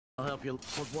I'll help you.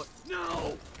 What?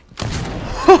 No!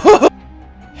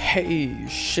 Hey,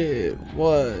 shit,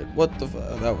 what the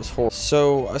that was horrible.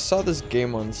 So, I saw this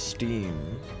game on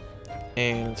Steam,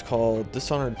 and it's called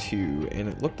Dishonored 2, and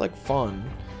it looked like fun.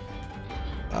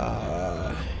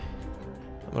 I'm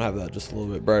gonna have that just a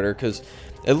little bit brighter, because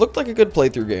it looked like a good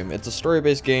playthrough game. It's a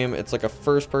story-based game, it's like a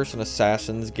first-person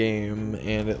Assassin's game,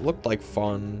 and it looked like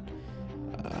fun.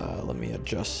 Let me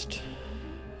adjust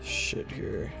shit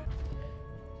here.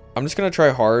 I'm just gonna try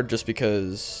hard, just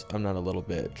because I'm not a little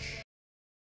bitch.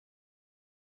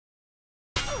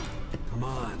 Come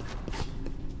on.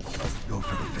 Go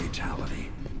for the fatality.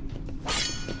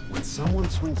 When someone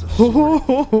swings a sword,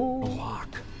 block.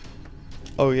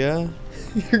 Oh yeah?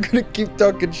 You're gonna keep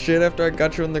talking shit after I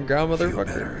got you on the ground, motherfucker? Feel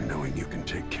better knowing you can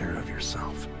take care of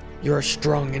yourself. You're a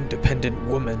strong, independent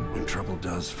woman. When trouble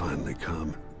does finally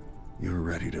come, you're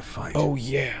ready to fight. Oh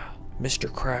yeah, Mr.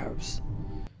 Krabs.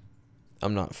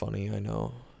 I'm not funny, I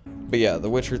know. But yeah, The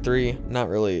Witcher 3, not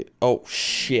really. Oh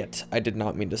shit, I did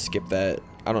not mean to skip that.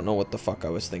 I don't know what the fuck I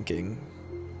was thinking.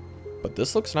 But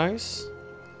this looks nice.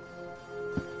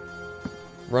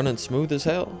 Running smooth as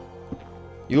hell.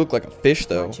 You look like a fish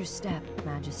though. Watch your step,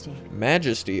 Majesty.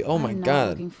 Majesty, oh my I'm not god.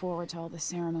 looking forward to all the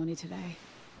ceremony today.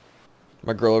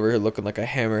 My girl over here looking like a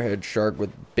hammerhead shark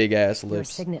with big ass Your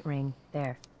lips. signet ring.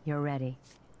 There, you're ready.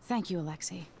 Thank you,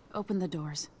 Alexei. Open the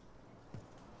doors.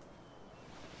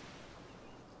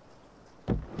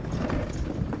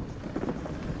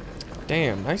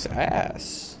 Damn, nice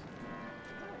ass.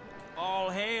 All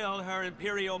hail Her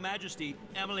Imperial Majesty,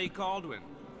 Emily Caldwin.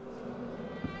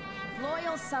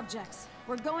 Loyal subjects,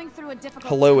 we're going through a difficult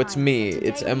Hello, time. it's me. Today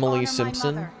It's we Emily honor my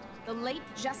Simpson. mother, the late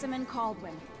Jessamine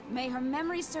Caldwin. May her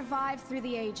memory survive through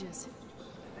the ages.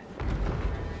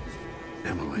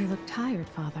 Emily, You look tired,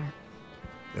 Father.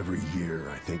 every year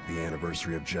I think the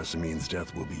anniversary of Jessamine's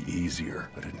death will be easier,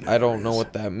 but it never I don't know is.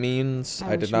 what that means. I I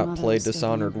did wish your not mother play was still the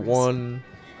Dishonored Empress. 1.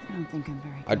 I don't think I'm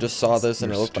very good I just at saw this. this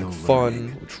and it You're looked like still fun,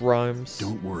 learning. which rhymes.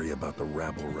 Don't worry about the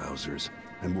rabble-rousers,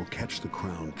 and we'll catch the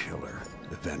crown killer,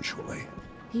 eventually.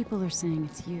 People are saying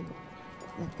it's you.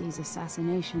 That these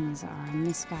assassinations are a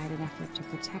misguided effort to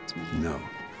protect me. No,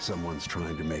 someone's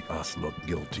trying to make us look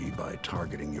guilty by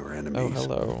targeting your Oh, enemies.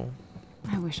 hello.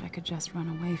 I wish I could just run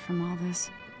away from all this.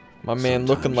 My man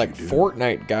looking Sometimes like you do.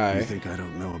 Fortnite You guy. think I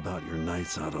don't know about your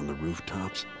nights out on the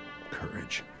rooftops?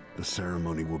 Courage. The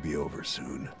ceremony will be over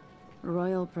soon.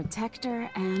 Royal Protector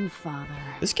and Father.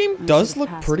 This game I does should've look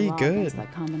passed pretty law good. against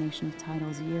that combination of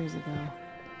titles years ago.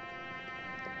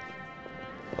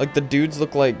 Like, the dudes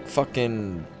look like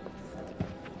fucking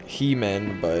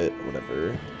He-Men, but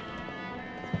whatever.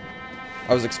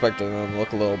 I was expecting them to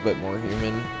look a little bit more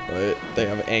human, but they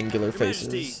have angular Your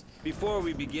Majesty, faces. before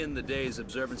we begin the day's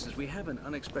observances, we have an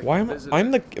unexpected Why am visitor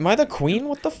am I the queen?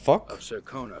 What the fuck? of Sir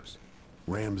Konos.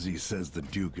 Ramsay says the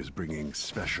Duke is bringing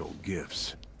special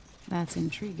gifts. That's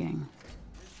intriguing.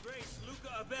 His Grace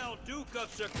Luca Abel, Duke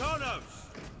of Sir Konos.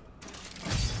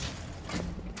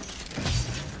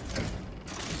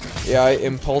 Yeah, I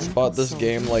impulse bought this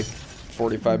game like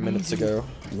 45 minutes ago.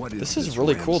 What is This is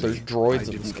really cool. There's Ramsay? droids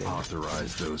I in this didn't game.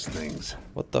 authorize those things.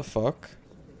 What the fuck?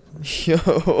 Yo,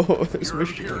 there's Your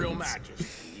Imperial machines.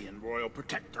 Majesty and Royal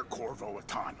Protector Corvo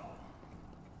Atano,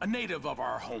 a native of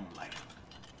our homeland.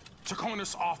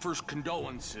 Draconis offers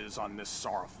condolences on this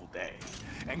sorrowful day,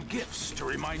 and gifts to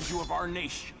remind you of our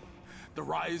nation, the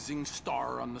rising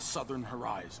star on the southern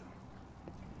horizon.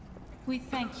 We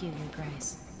thank you, Your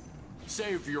Grace.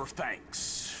 Save your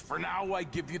thanks. For now, I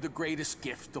give you the greatest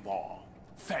gift of all,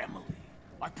 family.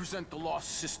 I present the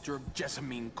lost sister of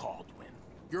Jessamine Caldwin,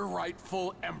 your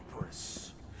rightful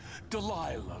empress,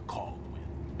 Delilah Caldwin.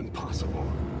 Impossible.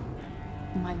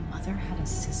 My mother had a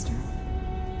sister?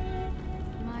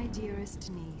 My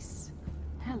dearest niece.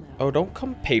 Hello. Oh, don't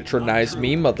come patronize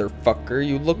me, motherfucker.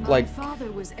 You look My like...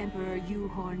 father was Emperor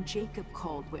Yuhorn Jacob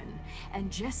Caldwin,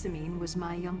 and Jessamine was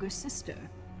my younger sister.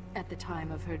 At the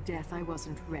time of her death, I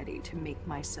wasn't ready to make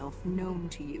myself known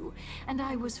to you, and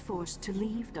I was forced to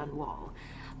leave Dunwall.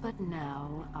 But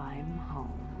now I'm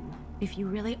home. If you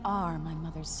really are my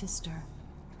mother's sister,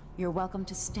 you're welcome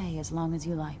to stay as long as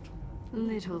you like.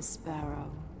 Little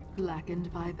sparrow,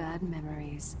 blackened by bad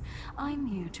memories, I'm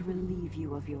here to relieve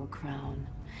you of your crown.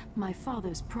 My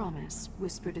father's promise,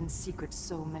 whispered in secret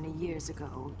so many years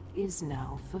ago, is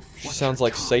now fulfilled. She sounds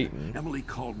like Satan. Emily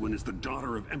Caldwin is the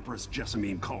daughter of Empress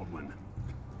Jessamine Caldwin.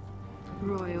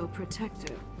 Royal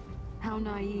Protector, how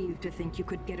naive to think you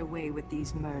could get away with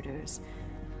these murders.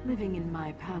 Living in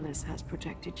my palace has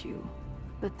protected you,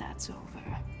 but that's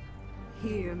over.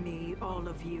 Hear me, all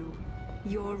of you.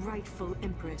 Your rightful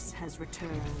Empress has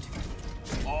returned.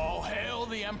 All hail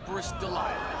the Empress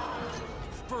Delilah.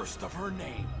 First of her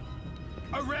name.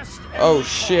 Arrest Oh, Emily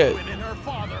shit. Baldwin and her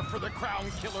father for the Crown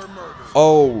Killer murder.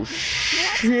 Oh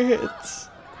shit.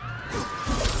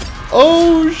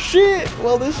 Oh shit.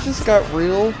 Well, this just got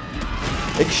real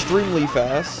extremely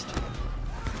fast.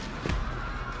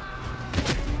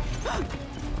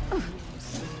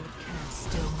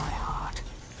 Still my heart.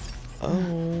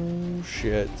 Oh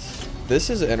shit. This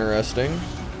is interesting.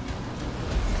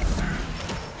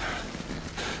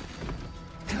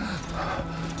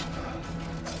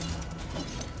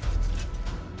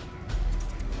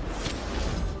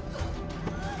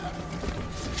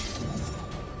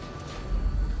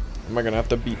 Am I gonna have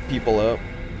to beat people up?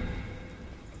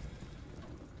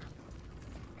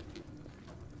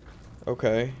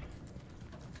 Okay.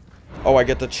 Oh, I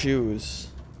get to choose.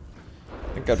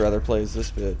 I think I'd rather play as this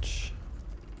bitch.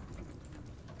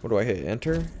 What do I hit?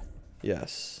 Enter?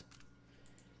 Yes.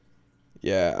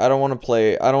 Yeah, I don't want to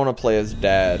play. I don't want to play as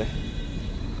Dad.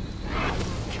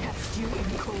 Cast you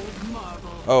in cold marble.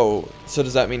 Oh, so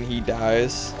does that mean he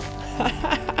dies?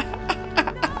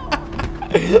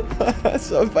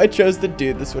 So if I chose the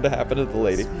dude, this would have happened to the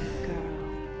lady. Sweet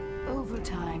girl. Over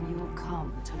time, you will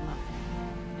come to love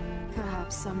me.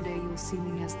 Perhaps someday you'll see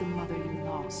me as the mother you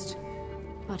lost.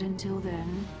 But until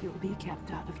then, you'll be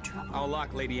kept out of trouble. I'll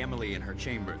lock Lady Emily in her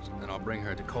chambers, and then I'll bring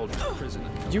her to Cauldron Prison.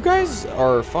 You guys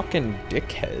are fucking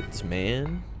dickheads,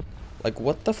 man. Like,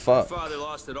 what the My fuck? father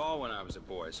lost it all when I was a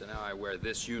boy, so now I wear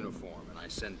this uniform, and I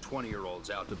send 20-year-olds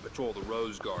out to patrol the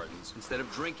rose gardens instead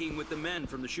of drinking with the men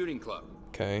from the shooting club.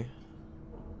 Okay.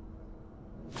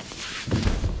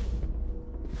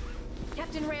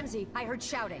 Captain Ramsey, I heard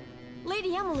shouting.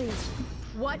 Lady Emily,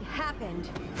 what happened?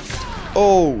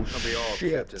 Oh, I'll be all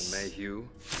shit. Captain Mayhew.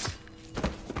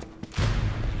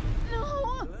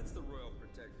 No! So that's the Royal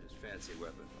Protector's fancy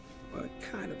weapon. What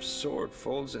kind of sword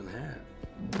folds in half?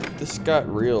 This got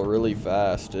real really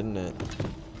fast, didn't it?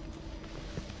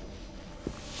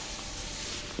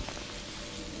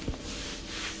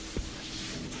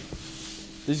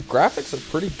 These graphics are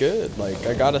pretty good, like,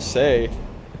 I gotta say.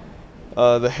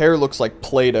 The hair looks like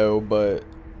Play-Doh, but,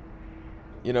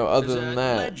 you know, other than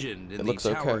that, legend in it looks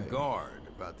the Tower okay. Guard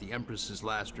about the Empress's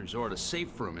last resort, a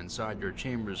safe room inside your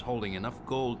chambers holding enough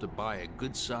gold to buy a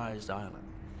good-sized island.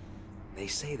 They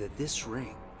say that this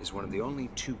ring is one of the only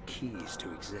 2 keys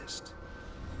to exist.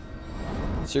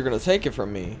 So you're gonna take it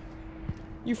from me?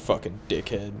 You fucking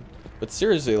dickhead. But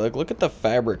seriously, like, look at the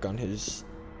fabric on his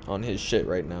shit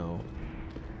right now.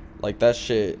 Like, that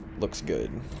shit looks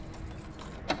good.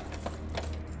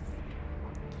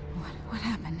 What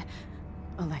happened?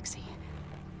 Alexei.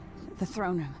 The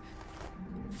throne room.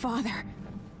 Father.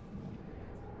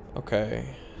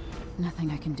 Okay.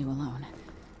 Nothing I can do alone.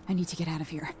 I need to get out of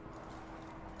here.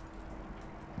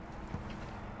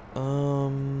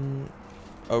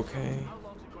 Okay.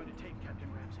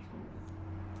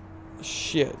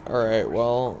 Shit. Alright,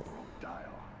 well.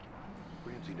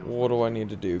 What do I need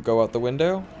to do? Go out the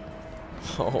window?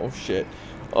 Oh, shit.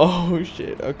 Oh,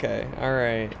 shit. Okay.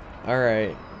 Alright.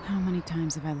 Alright. How many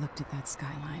times have I looked at that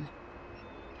skyline?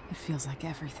 It feels like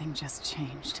everything just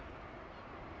changed.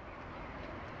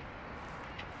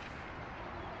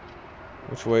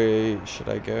 Which way should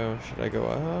I go? Should I go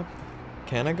up?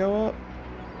 Can I go up?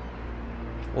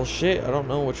 Well, shit. I don't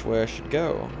know which way I should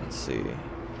go. Let's see.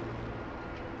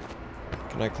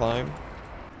 Can I climb?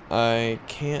 I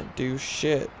can't do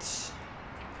shit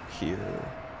here.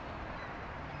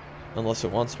 Unless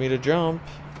it wants me to jump.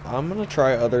 I'm gonna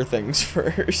try other things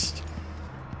first.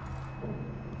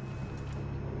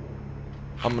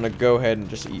 I'm gonna go ahead and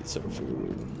just eat some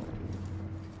food.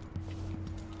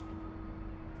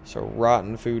 So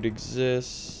rotten food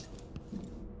exists.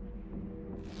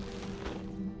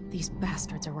 These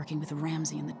bastards are working with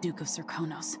Ramsey and the Duke of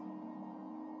Serkonos.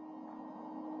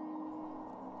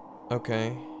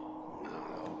 Okay.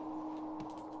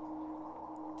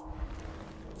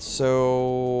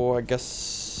 So I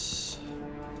guess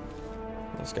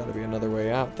there's got to be another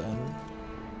way out then.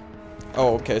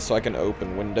 Oh, okay, so I can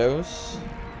open windows.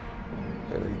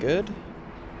 Very good.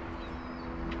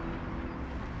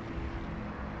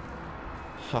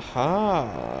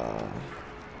 Haha.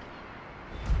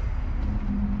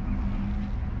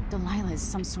 Delilah is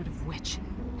some sort of witch.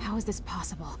 How is this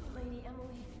possible? Lady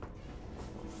Emily,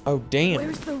 Oh, damn.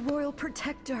 where's the Royal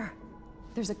Protector?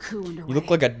 There's a coup underway. You look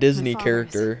like a Disney My father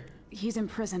character. He's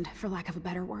imprisoned, for lack of a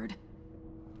better word.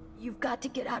 You've got to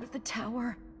get out of the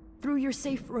tower. Through your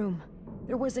safe room.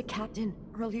 There was a captain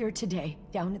earlier today,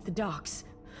 down at the docks.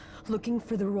 Looking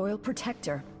for the Royal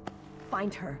Protector.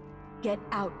 Find her. Get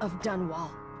out of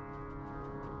Dunwall.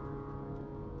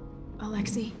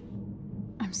 Alexei,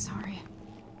 I'm sorry.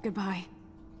 Goodbye.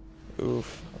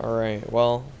 Oof. Alright,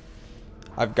 well.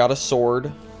 I've got a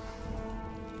sword.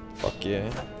 Fuck yeah.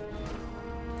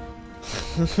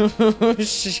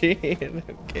 Shit.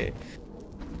 Okay.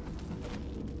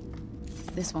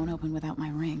 This won't open without my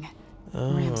ring.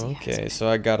 Oh, Ramsey has okay. it. So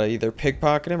I gotta either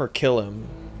pickpocket him or kill him.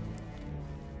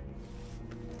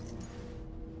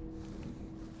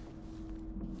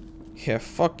 Yeah,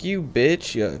 fuck you,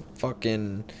 bitch. You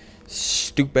fucking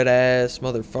stupid ass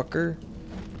motherfucker.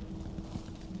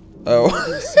 Oh.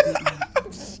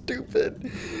 I'm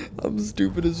stupid. I'm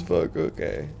stupid as fuck.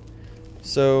 Okay.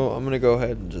 So I'm gonna go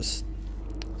ahead and just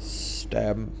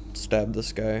stab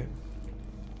this guy.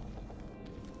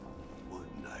 One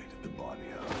night at the body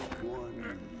house.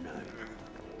 One night.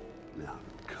 Now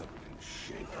I'm covered in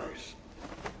shankers.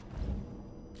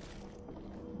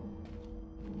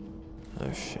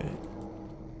 Oh shit.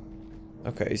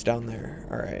 Okay, he's down there.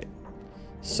 Alright.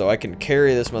 So I can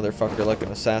carry this motherfucker like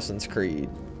an Assassin's Creed.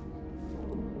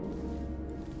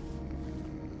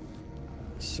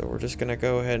 So we're just gonna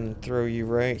go ahead and throw you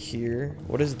right here.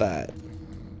 What is that?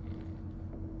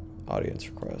 Audience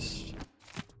request.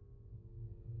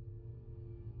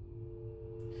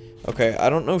 Okay, I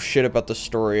don't know shit about the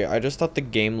story. I just thought the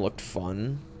game looked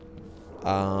fun.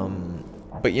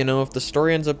 But you know, if the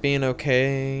story ends up being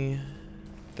okay,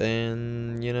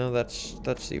 then, you know,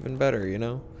 that's even better, you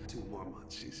know? 2 more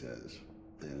months, she says.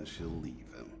 Then she'll leave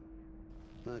him.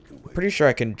 I can wait. Pretty sure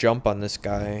I can jump on this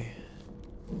guy.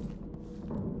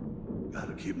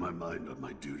 Gotta keep my mind on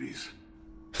my duties.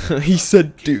 He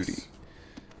said duty.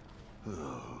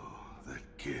 Oh, that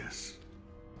kiss.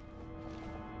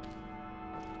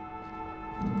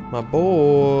 My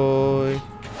boy.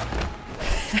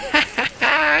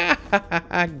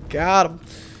 I got him.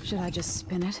 Should I just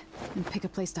spin it and pick a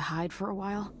place to hide for a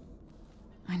while?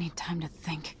 I need time to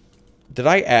think. Did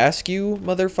I ask you,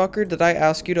 motherfucker? Did I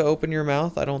ask you to open your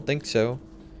mouth? I don't think so.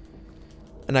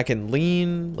 And I can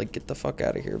lean. Like, get the fuck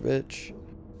out of here, bitch.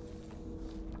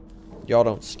 Y'all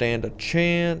don't stand a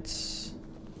chance.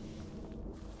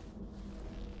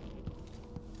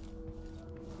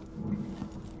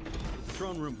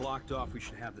 Throne room blocked off. We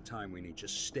should have the time we need.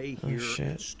 Just stay here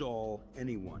and stall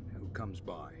anyone who comes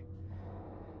by.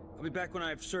 I'll be back when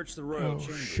I've searched the royal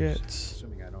chambers. Shit.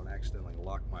 Assuming I don't accidentally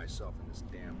lock myself in this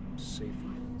damn safe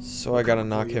room. So I gotta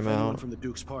knock him out. From the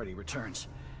Duke's party returns.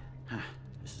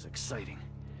 This is exciting.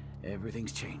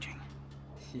 Everything's changing.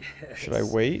 Yes. Should I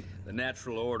wait? The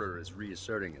natural order is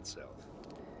reasserting itself.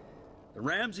 The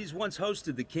Ramseys once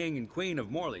hosted the king and queen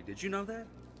of Morley. Did you know that?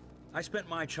 I spent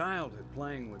my childhood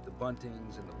playing with the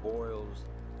Buntings and the Boyles,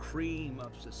 cream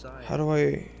of society. How do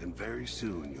I? And very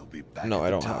soon you'll be back. No, at I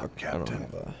the don't top, have. Captain. I don't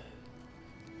have a.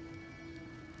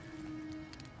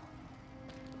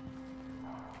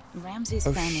 Ramsey's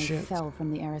family fell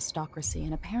from the aristocracy,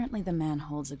 and apparently the man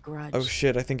holds a grudge. Oh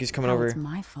shit! I think he's coming How over. it's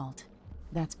my fault.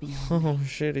 That's beyond Oh me.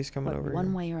 shit! He's coming But over.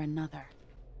 one way or another,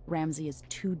 Ramsey is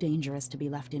too dangerous to be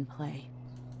left in play.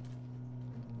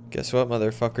 Guess what,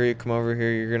 motherfucker? You come over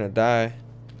here, you're gonna die.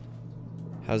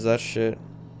 How's that shit?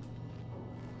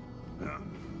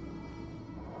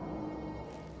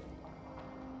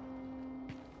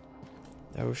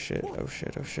 Oh shit! Oh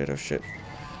shit! Oh shit! Oh shit!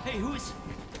 Hey, who is?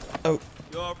 Oh.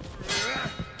 You're...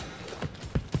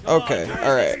 Okay.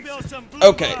 All right.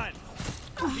 Okay.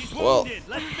 Well.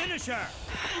 Let's finish her.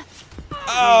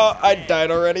 Oh, I died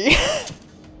already.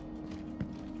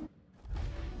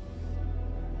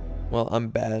 Well, I'm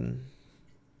bad.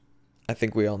 I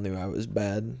think we all knew I was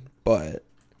bad, but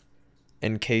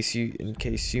in case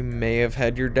you may have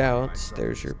had your doubts,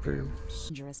 there's your proof.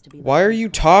 Why are you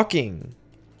talking?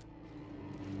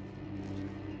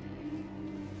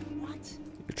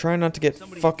 You're trying not to get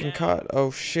fucking caught. Oh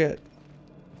shit.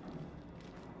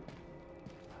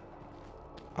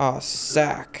 Aw,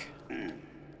 sack.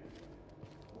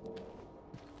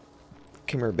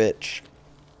 Come here, bitch.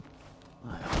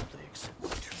 I hope they accept my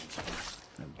transfer.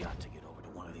 I've got to get over to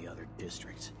one of the other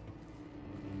districts.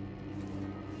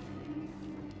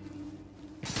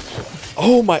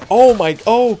 Oh my,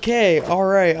 okay,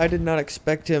 alright, I did not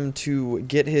expect him to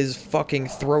get his fucking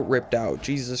throat ripped out,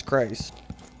 Jesus Christ.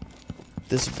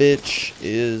 This bitch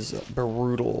is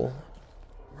brutal.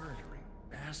 Murdering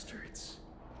bastards.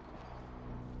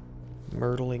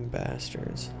 Murdering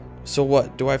bastards. So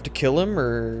what, do I have to kill him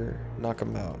or knock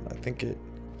him out? I think it...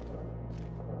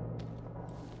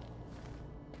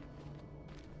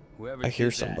 Whoever I hear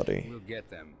did that, somebody. We'll get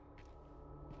them.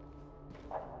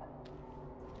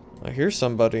 I hear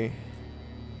somebody. You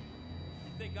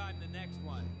think I'm the next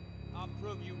one? I'll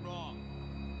prove you wrong.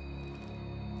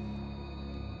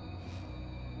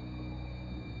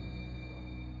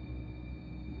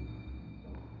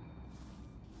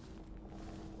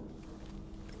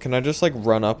 Can I just like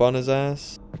run up on his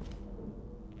ass?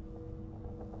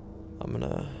 I'm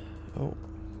gonna... Oh.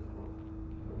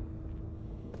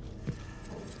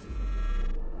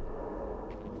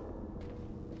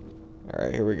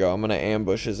 Alright, here we go. I'm gonna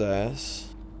ambush his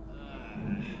ass.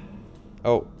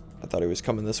 Oh, I thought he was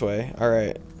coming this way.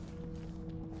 Alright.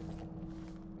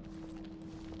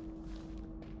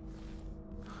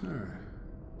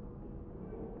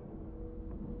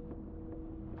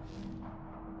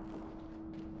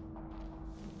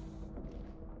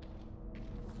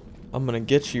 I'm gonna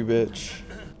get you, bitch.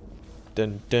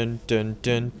 Dun dun dun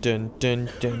dun dun dun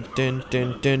dun dun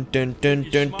dun dun dun dun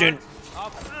dun dun.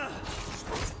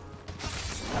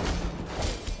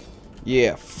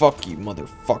 Yeah, fuck you,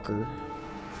 motherfucker.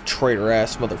 Traitor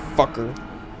ass motherfucker.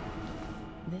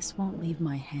 This won't leave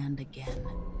my hand again.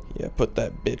 Yeah, put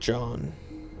that bitch on.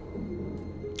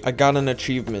 I got an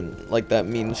achievement. Like, that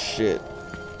means shit.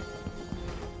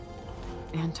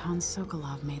 Anton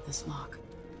Sokolov made this lock.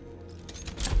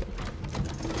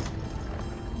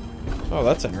 Oh,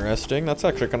 that's interesting. That's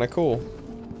actually kind of cool.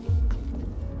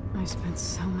 I spent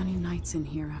so many nights in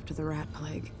here after the rat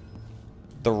plague.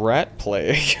 The rat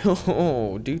plague?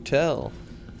 Oh, do tell.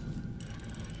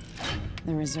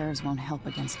 The reserves won't help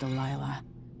against Delilah,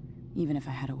 even if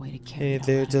I had a way to carry it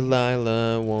Hey there,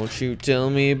 Delilah, won't you tell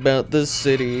me about the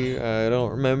city? I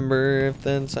don't remember if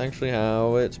that's actually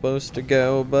how it's supposed to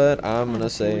go, but I'm gonna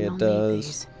say it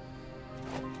does.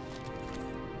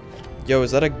 Yo,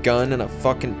 is that a gun and a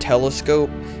fucking telescope?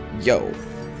 Yo.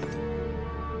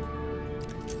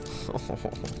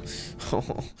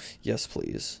 Yes,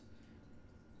 please.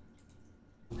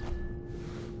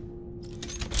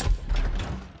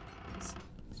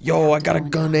 Yo, I got a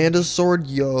gun and a sword.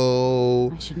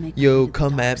 Yo. Yo,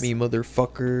 come at me,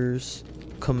 motherfuckers.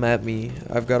 Come at me.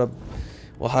 I've got a...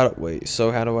 Well, wait,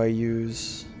 so how do I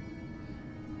use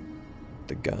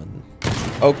the gun?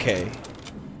 Okay.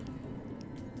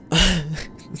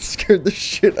 It scared the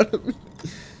shit out of me.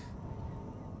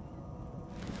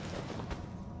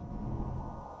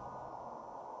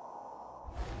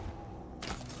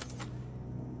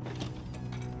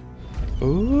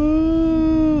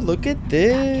 Ooh, look at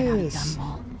this.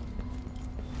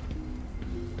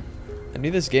 I knew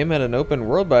this game had an open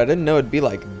world, but I didn't know it'd be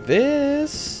like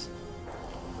this.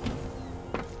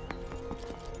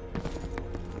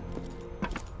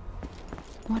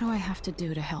 What do I have to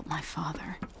do to help my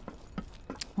father?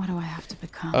 What do I have to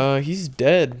become? He's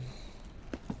dead.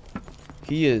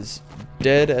 He is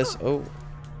dead as... Oh.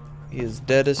 He is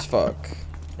dead as fuck.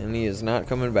 And he is not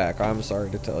coming back. I'm sorry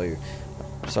to tell you.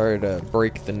 I'm sorry to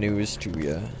break the news to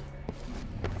you.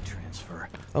 Transfer.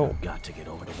 Oh. I've got to get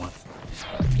over to one.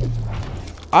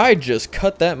 I just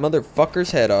cut that motherfucker's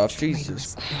head off.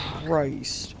 Jesus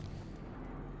Christ.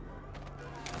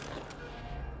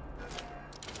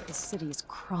 The city is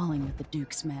crawling with the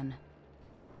Duke's men.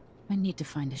 I need to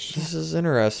find a ship. This is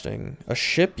interesting. A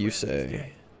ship, you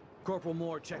say? Corporal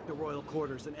Moore checked the royal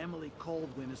quarters, and Emily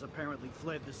Coldwin has apparently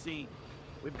fled the scene.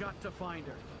 We've got to find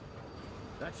her.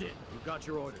 That's it. You've got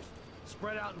your orders.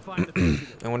 Spread out and find the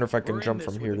fugitive. I wonder if I can jump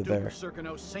from here to there.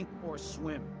 Sink or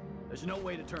swim. There's no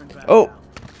way to turn back. Oh! Now.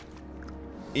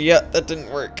 Yeah, that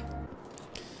didn't work.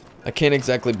 I can't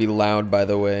exactly be loud, by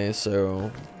the way,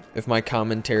 so if my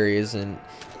commentary isn't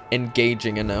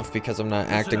engaging enough because I'm not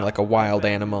acting like a wild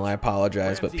animal, I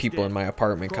apologize, but people in my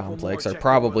apartment complex are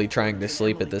probably trying to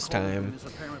sleep at this time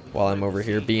while I'm over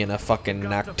here being a fucking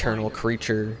nocturnal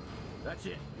creature. That's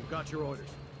it. You've got your orders.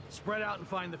 Spread out and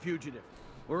find the fugitive.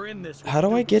 We're in this. How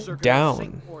do I get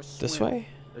down? This way?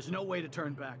 There's no way to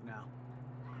turn back now.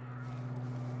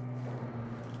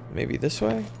 Maybe this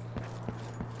way?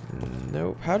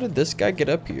 Nope. How did this guy get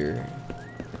up here?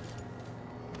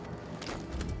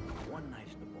 One night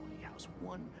at the boarding house.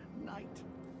 One night.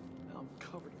 Now I'm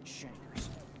covered in shankers.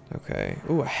 Okay.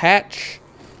 Ooh, a hatch.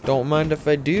 Don't mind if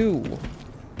I do.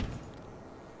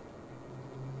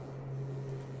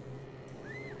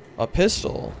 A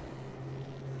pistol.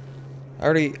 I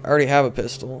already have a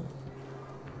pistol.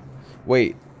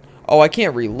 Wait. Oh, I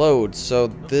can't reload, so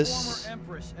this...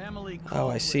 Oh,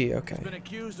 I see, okay. Has been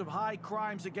accused of high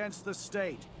crimes against the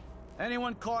state.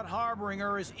 Anyone caught harboring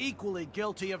her is equally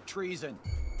guilty of treason.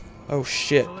 Oh,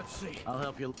 shit. So let's see. I'll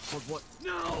help you with what...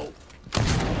 No!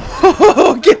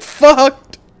 Oh, get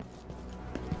fucked!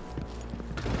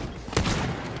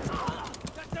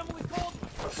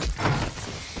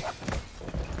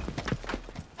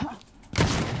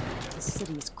 The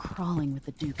city is crawling with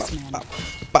the Duke's men.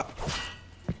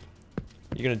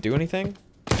 You gonna do anything?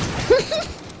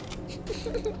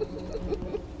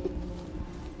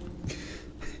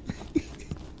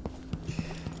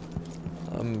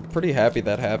 I'm pretty happy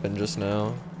that happened just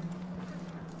now.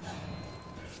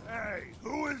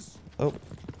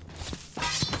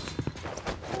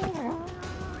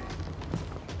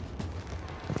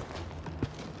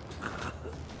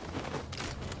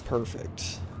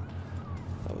 Perfect.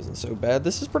 That wasn't so bad.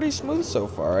 This is pretty smooth so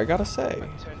far, I gotta say.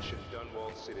 Attention,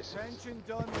 Dunwall citizens. Attention,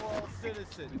 Dunwall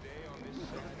citizens.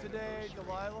 Today,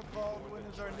 Delilah Baldwin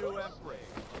is our new empress.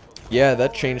 Yeah,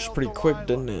 that changed pretty quick,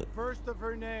 didn't it? First of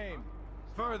her name.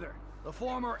 Further, the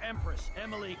former empress,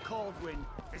 Emily Caldwin,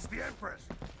 is the empress.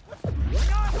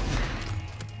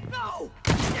 No!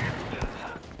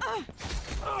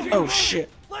 Oh shit.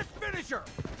 Let's finish her!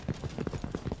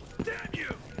 Damn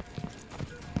you!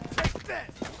 Take this!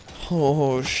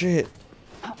 Oh shit.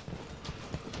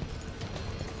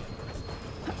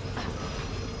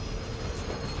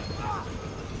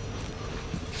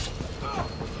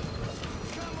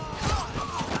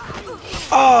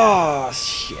 Oh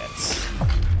shit.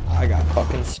 I got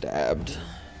fucking stabbed.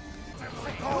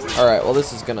 Alright, well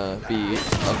this is gonna be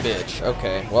a bitch.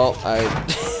 Okay, well I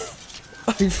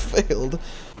I failed.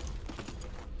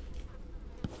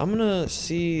 I'm gonna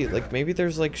see, like, maybe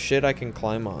there's like shit I can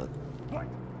climb on.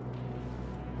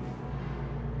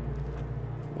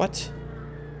 What?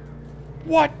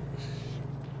 What?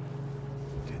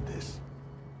 Did this?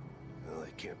 Well, they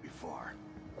can't be far.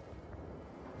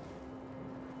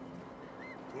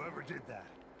 Whoever did that,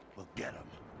 we'll get him.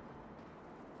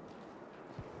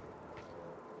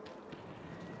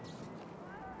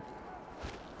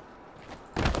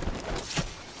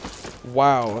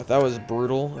 Wow, that was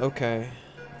brutal. Okay.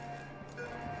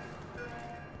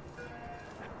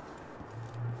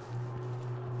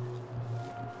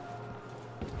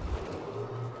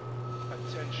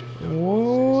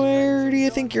 Where do you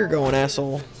think you're going,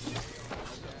 asshole?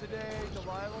 Today,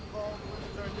 Delilah Baldwin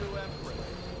is our new empress.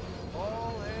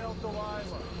 All hail Delilah,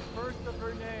 first of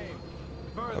her name.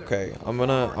 Further, Okay, I'm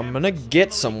gonna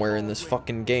get somewhere in this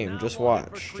fucking game. Just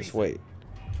watch. Just wait.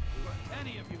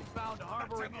 any of you found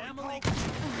harboring Emily?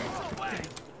 Away!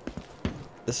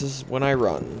 This is when I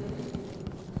run.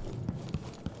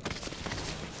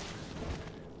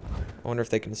 I wonder if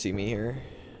they can see me here.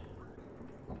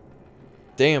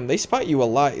 Damn, they spot you a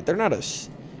lot. They're not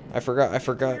I forgot.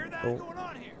 Oh.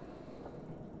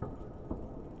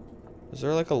 Is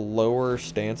there like a lower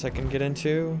stance I can get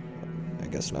into? I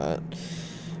guess not.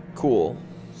 Cool.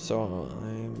 So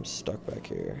I'm stuck back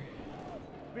here.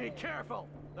 Be careful!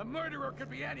 The murderer could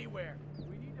be anywhere.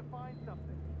 We need to find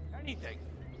something. Anything.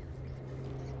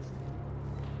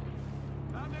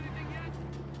 Found anything yet?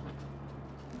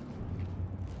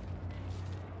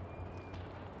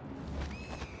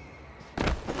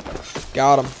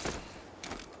 Got him.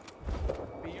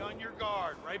 Be on your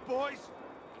guard, right, boys?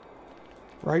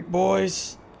 Right,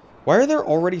 boys? Why are there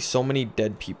already so many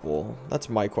dead people? That's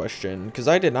my question. Because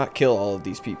I did not kill all of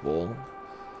these people.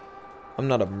 I'm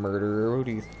not a murderer. What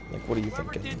do you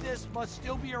Whoever thinking? did this must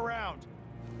still be around.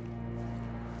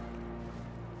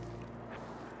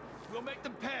 We'll make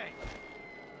them pay.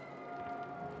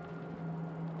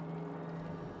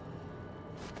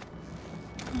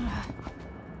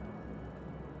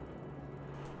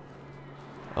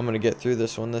 I'm gonna get through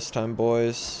this one this time,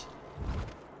 boys.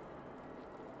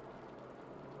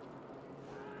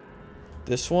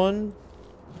 This one's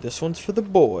for the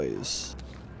boys.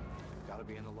 Gotta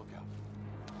be on the lookout.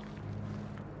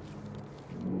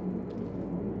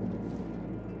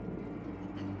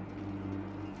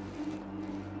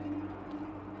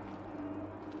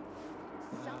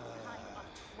 Some kind of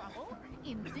trouble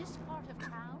in this part of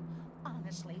town?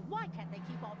 Honestly, why can't they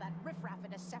keep all that riffraff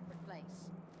in a separate place?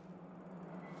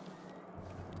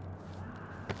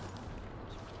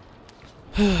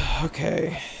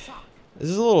 Okay. This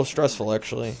is a little stressful,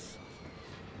 actually.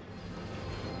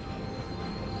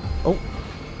 Oh.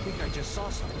 I think I just saw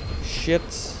something. Shit.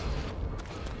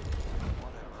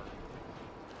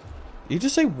 You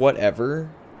just say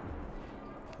whatever?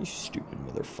 You stupid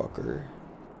motherfucker.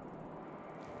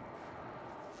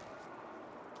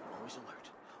 Always alert.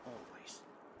 Always.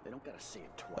 They don't gotta say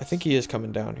it twice. I think he is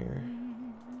coming down here.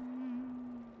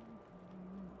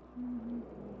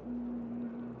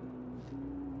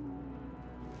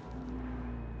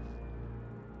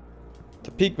 The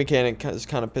peak mechanic is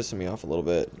kind of pissing me off a little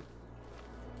bit.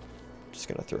 Just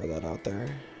gonna throw that out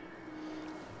there.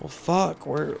 Well, fuck.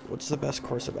 What's the best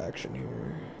course of action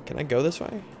here? Can I go this way?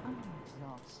 I'm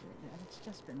exhausted, and it's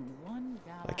just been one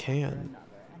gala I can. after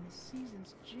another, and the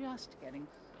season's just getting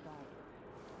started.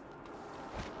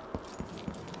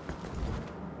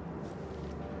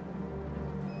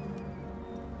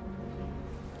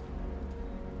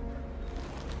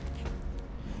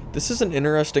 This is an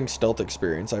interesting stealth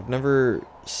experience. I've never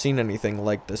seen anything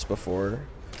like this before.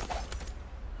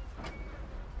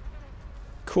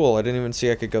 Cool, I didn't even see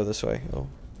I could go this way. Oh.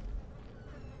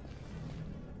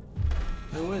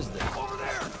 Who is this? Over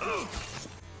there!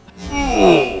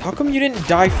 How come you didn't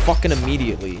die fucking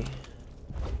immediately?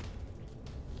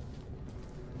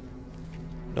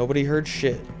 Nobody heard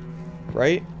shit,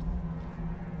 right?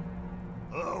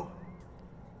 Hello?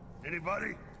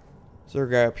 Anybody? Is there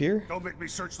a guy up here? Don't make me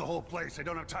search the whole place. I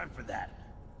don't have time for that.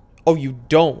 Oh, you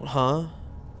don't, huh?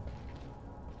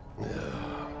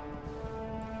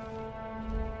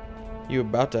 You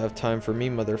about to have time for me,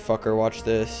 motherfucker. Watch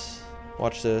this.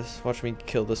 Watch this. Watch me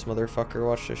kill this motherfucker.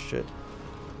 Watch this shit.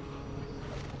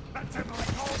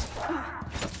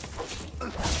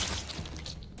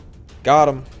 Got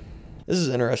him. This is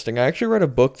interesting. I actually read a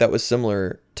book that was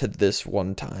similar to this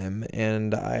one time,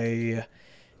 and I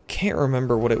can't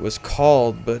remember what it was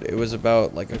called, but it was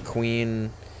about like a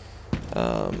queen.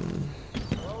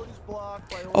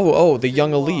 Oh, the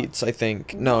Young Elites, I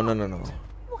think. No.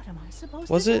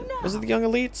 Was it the Young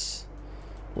Elites?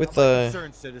 With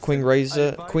Queen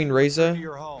Reza?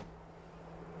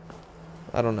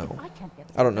 I don't know.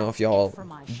 I don't know if y'all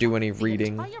do any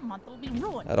reading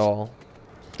at all.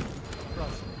 We've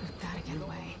gotta get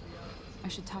away. I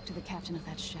should talk to the captain of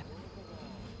that ship.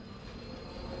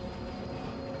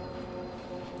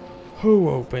 Who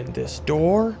opened this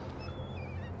door?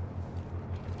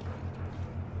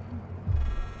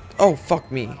 Oh,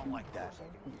 fuck me. I don't like that.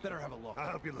 Better have a look. I'll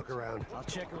help you look around. I'll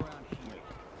check around here.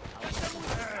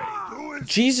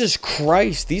 Jesus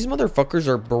Christ, these motherfuckers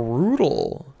are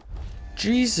brutal.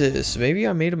 Jesus, maybe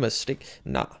I made a mistake.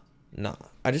 Nah.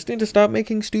 I just need to stop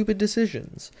making stupid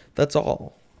decisions. That's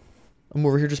all. I'm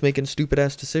over here just making stupid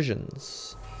ass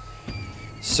decisions.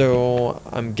 So,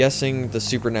 I'm guessing the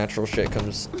supernatural shit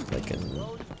comes like in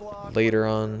later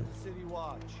on.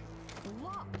 What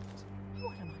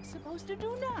am I supposed to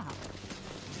do now?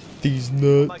 These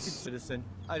My nuts. citizen,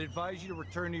 I'd advise you to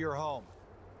return to your home.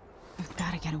 We've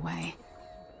gotta get away.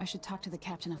 I should talk to the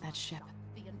captain of that ship.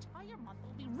 The entire month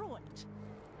will be ruined.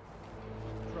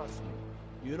 Trust me,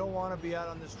 you don't want to be out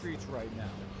on the streets right now.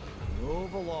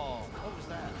 Move along. What was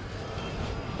that?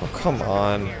 Oh, come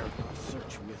on.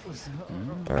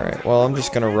 Alright, well, I'm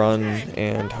just gonna run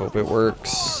and hope it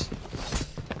works.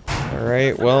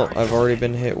 Alright, well, I've already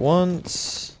been hit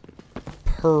once.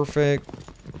 Perfect.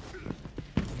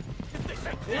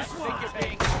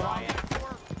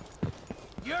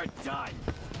 You're done.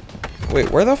 Wait,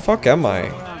 where the fuck am I?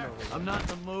 I'm not in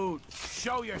the mood.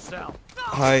 Show yourself.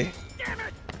 Hi. Damn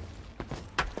it.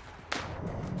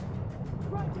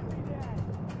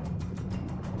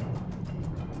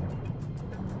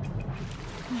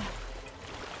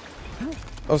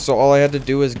 Oh, so all I had to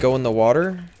do is go in the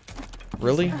water?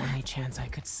 Really? Any chance I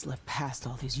could slip past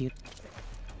all these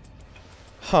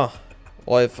Huh.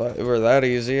 Well, if it were that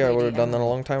easy, I would have done that a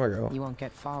long time ago. You won't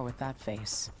get far with that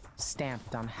face.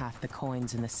 Stamped on half the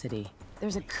coins in the city.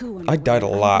 There's a coup. I died a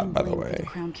lot, I'm by the blamed for way. the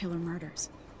Crown Killer murders.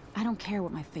 I don't care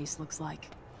what my face looks like.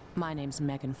 My name's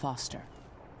Megan Foster.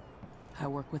 I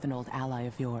work with an old ally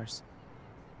of yours,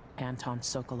 Anton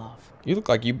Sokolov. You look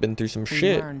like you've been through some We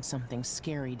shit. learned something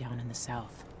scary down in the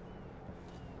south,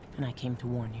 and I came to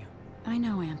warn you. I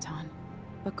know, Anton,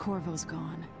 but Corvo's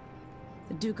gone.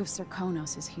 The Duke of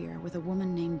Serkonos is here with a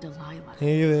woman named Delilah.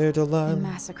 Hey there, They Delilah.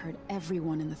 massacred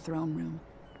everyone in the throne room.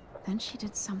 Then she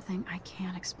did something I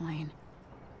can't explain.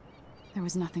 There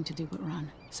was nothing to do but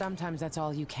run. Sometimes that's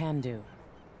all you can do.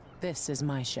 This is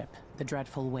my ship, the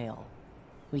Dreadful Whale.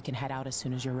 We can head out as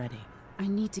soon as you're ready. I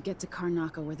need to get to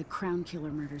Karnaca where the Crown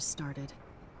Killer murders started.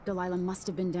 Delilah must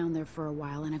have been down there for a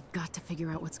while, and I've got to figure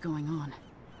out what's going on.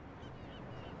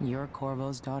 You're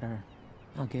Corvo's daughter.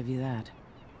 I'll give you that.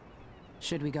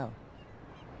 Should we go?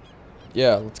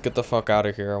 Yeah, let's get the fuck out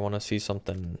of here. I want to see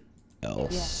something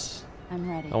else. Yes, I'm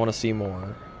ready. I want to see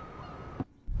more.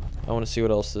 I want to see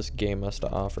what else this game has to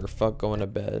offer. Fuck going to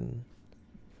bed.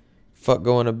 Fuck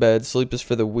going to bed. Sleep is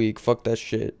for the weak. Fuck that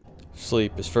shit.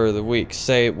 Sleep is for the weak.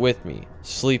 Say it with me.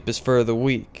 Sleep is for the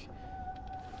weak.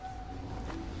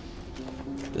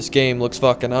 This game looks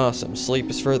fucking awesome. Sleep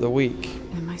is for the weak.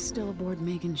 Am I still aboard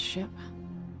Megan's ship?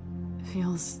 It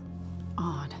feels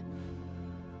odd.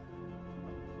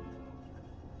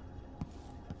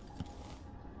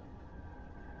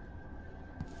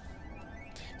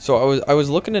 So I was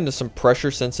looking into some pressure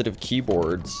sensitive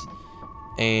keyboards,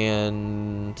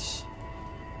 and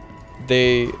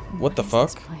they what the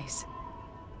fuck? This place?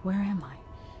 Where am I?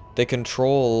 They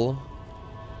control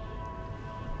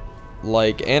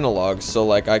like analogs, so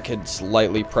like I could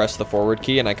slightly press the forward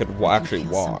key and I could actually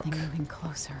feel walk. something moving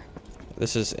closer.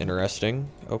 This is interesting.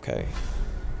 Okay.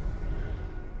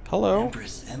 Hello.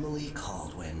 Empress Emily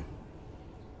Caldwin.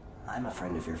 I'm a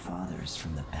friend of your father's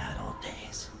from the bad old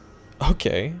days.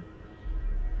 Okay.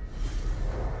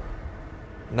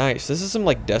 Nice. This is some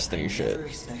like Destiny shit. Never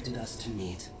expected us to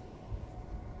meet.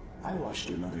 I watched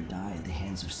your mother die at the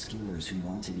hands of schemers who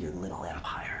wanted your little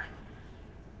empire.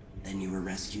 Then you were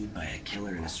rescued by a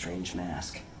killer in a strange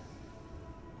mask.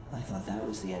 I thought that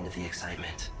was the end of the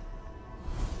excitement.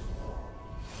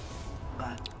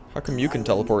 But how come you can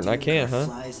teleport and I can't, huh?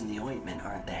 flies in the ointment,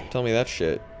 aren't they? Tell me that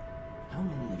shit. How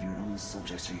many of your own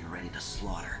subjects are you ready to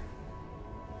slaughter?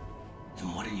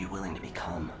 And what are you willing to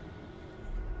become?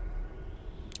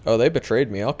 Oh, they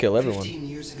betrayed me. I'll kill everyone. 15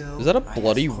 years ago, Is that a I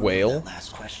bloody asked Corbin whale? that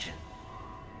last question.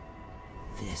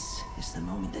 This is the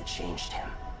moment that changed him.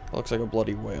 It looks like a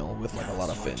bloody whale with like a lot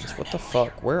of fins. What the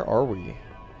fuck? Where are we?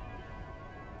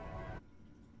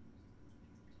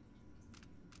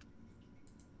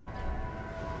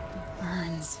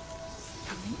 Burns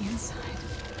from the inside.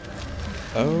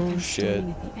 Oh I'm shit.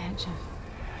 standing at the edge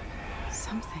of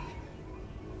something.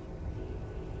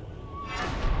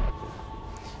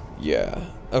 Yeah.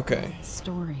 Okay.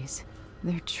 Stories.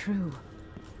 They're true.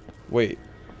 Wait.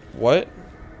 What?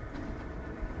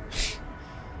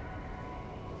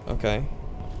 Okay.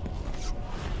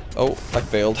 Oh, I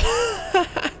failed.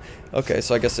 Okay,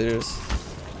 so I guess it is.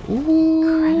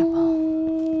 Incredible.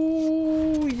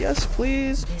 Ooh, yes,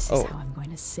 please. This is Oh. how I'm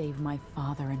going to save my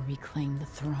father and reclaim the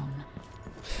throne.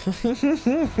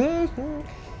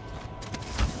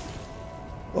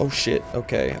 Oh shit.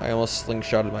 Okay, I almost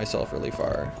slingshotted myself really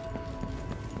far.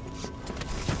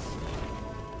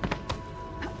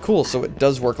 Cool, so it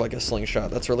does work like a slingshot.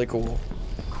 That's really cool.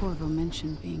 Corvo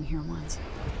mentioned being here once.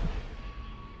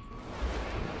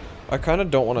 I kind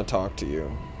of don't want to talk to you.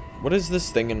 What is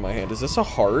this thing in my hand? Is this a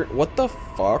heart? What the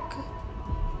fuck?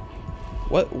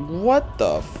 What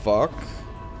the fuck?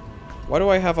 Why do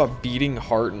I have a beating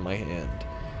heart in my hand?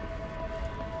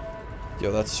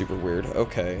 Yo, that's super weird.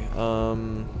 Okay,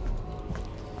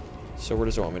 so where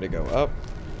does it want me to go? Up.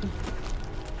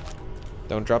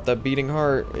 Don't drop that beating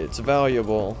heart. It's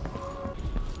valuable.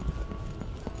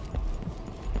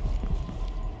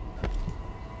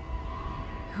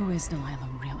 Who is Delilah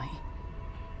really?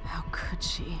 How could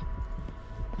she?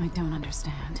 I don't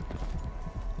understand.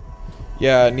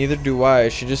 Yeah, neither do I.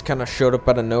 She just kind of showed up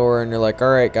out of nowhere, and you're like, "All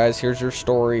right, guys, here's your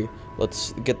story.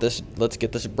 Let's get this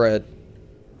bread."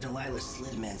 Delilah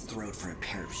slit a man's throat for a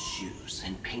pair of shoes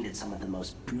and painted some of the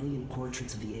most brilliant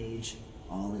portraits of the age,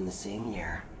 all in the same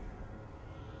year.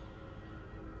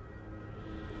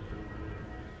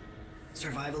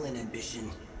 Survival and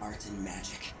ambition, art and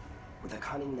magic, with a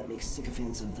cunning that makes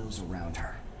sycophants of those around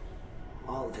her.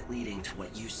 All of it leading to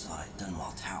what you saw at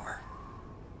Dunwall Tower.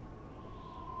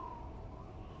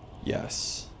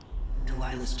 Yes.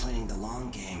 Delilah's playing the long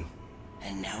game,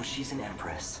 and now she's an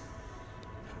empress.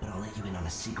 But I'll let you in on a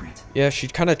secret. Yeah, she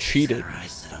kind of cheated. Set her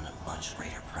eyes set on a much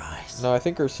greater prize. No, I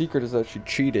think her secret is that she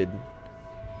cheated.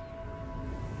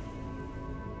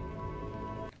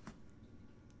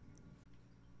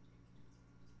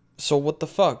 So what the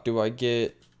fuck? Do I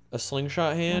get a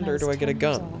slingshot hand or do I get a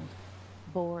gun? Old,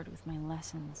 bored with my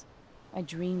lessons, I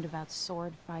dreamed about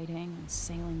sword fighting and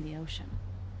sailing the ocean.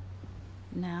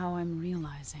 Now I'm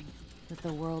realizing that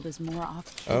the world is more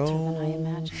off-kilter than I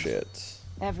imagined. Shit.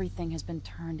 Everything has been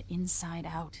turned inside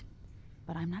out,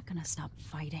 but I'm not gonna stop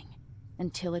fighting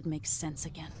until it makes sense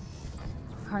again.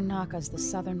 Karnaka's the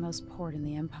southernmost port in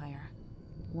the Empire,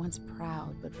 once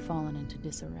proud but fallen into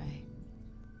disarray.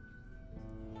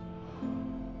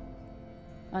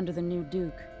 Under the new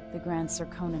Duke, the Grand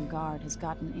Serkonan Guard has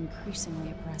gotten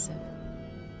increasingly oppressive.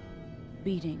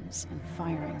 Beatings and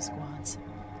firing squads.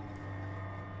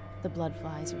 The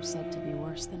bloodflies are said to be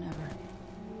worse than ever.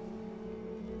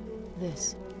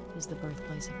 This is the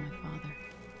birthplace of my father.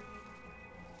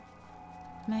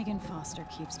 Megan Foster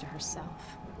keeps to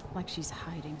herself, like she's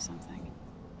hiding something.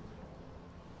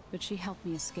 But she helped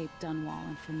me escape Dunwall,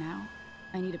 and for now,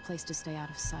 I need a place to stay out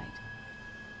of sight.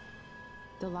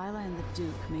 Delilah and the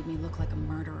Duke made me look like a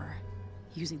murderer,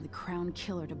 using the Crown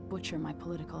Killer to butcher my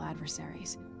political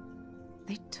adversaries.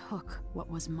 They took what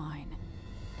was mine,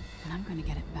 and I'm gonna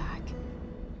get it back,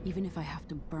 even if I have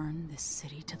to burn this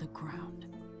city to the ground.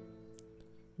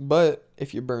 But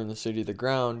if you burn the city to the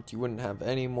ground, you wouldn't have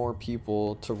any more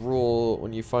people to rule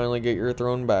when you finally get your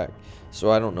throne back.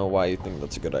 So I don't know why you think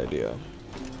that's a good idea.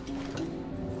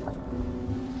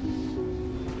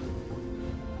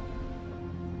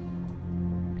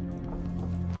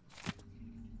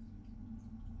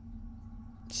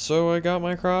 So I got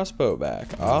my crossbow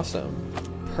back. Awesome.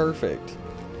 Perfect.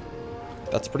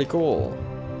 That's pretty cool.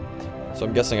 So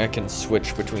I'm guessing I can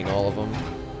switch between all of them.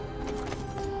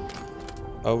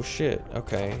 Oh shit,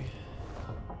 okay.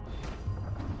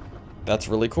 That's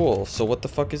really cool. So what the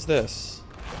fuck is this?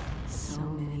 So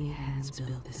many hands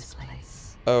built this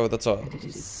place. Oh, that's all. And it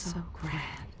is so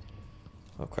grand.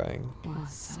 Okay.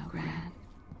 Was so grand.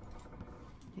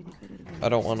 I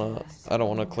don't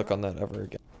wanna click on that ever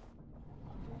again.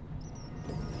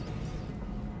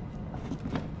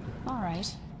 All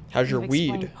right. How's your You've weed?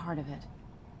 explained part of it.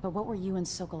 But what were you and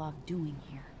Sokolov doing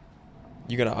here?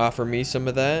 You gonna offer me some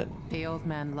of that? The old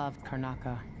man loved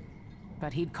Karnaka,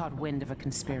 but he'd caught wind of a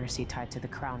conspiracy tied to the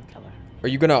Crown Killer. Are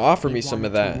you gonna offer me He some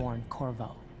of wanted to that? warn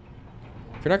Corvo.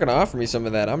 If you're not gonna offer me some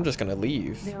of that, I'm just gonna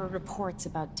leave. There are reports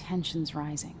about tensions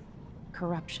rising,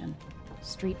 corruption,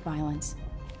 street violence.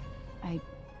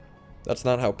 That's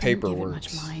not how paper Didn't give it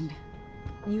works. much mind.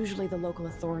 Usually the local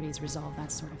authorities resolve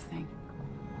that sort of thing.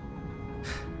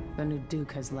 The new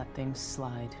Duke has let things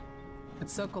slide. But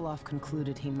Sokolov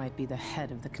concluded he might be the head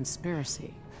of the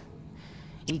conspiracy.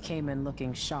 He came in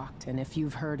looking shocked, and if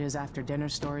you've heard his after-dinner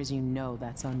stories, you know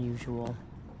that's unusual.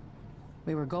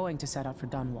 We were going to set out for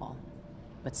Dunwall,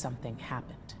 but something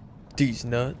happened. These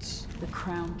nuts. The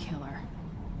Crown Killer.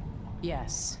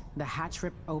 Yes, the hatch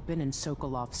ripped open and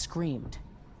Sokolov screamed.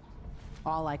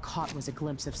 All I caught was a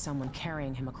glimpse of someone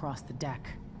carrying him across the deck.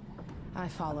 I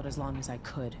followed as long as I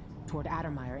could, toward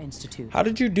Addermeyer Institute. How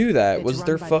did you do that? It's Was run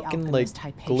there by the fucking like alchemist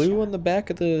Hypatia. glue on the back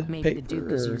of the Maybe the paper? Duke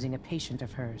was or using a patient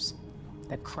of hers,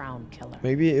 the Crown Killer.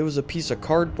 maybe it was a piece of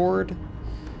cardboard?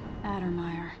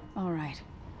 Addermeyer. All right.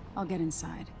 I'll get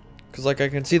inside. Cause like I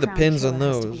can see the Crown pins on Killer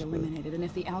has to those. be eliminated, and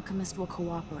if the alchemist will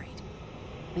cooperate,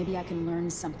 maybe I can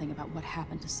learn something about what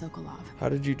happened to Sokolov. How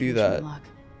did you do Wish me that? luck.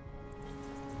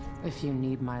 If you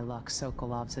need my luck,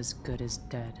 Sokolov's as good as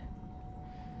dead.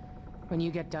 When you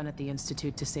get done at the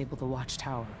Institute, disable the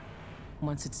watchtower.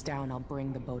 Once it's down, I'll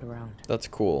bring the boat around. That's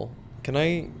cool. Can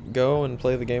I go and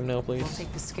play the game now, please? We'll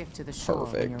take the skiff to the shore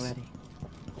when you're Perfect. ready.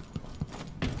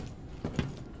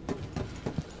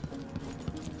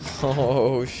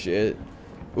 Oh shit.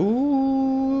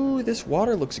 Ooh, this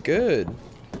water looks good.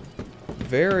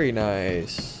 Very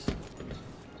nice.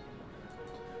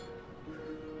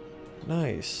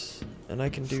 Nice. And I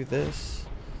can do this.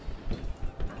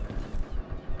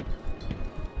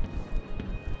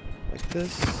 Like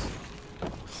this.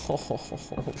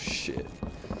 Oh shit.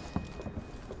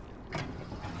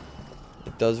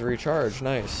 It does recharge,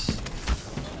 nice.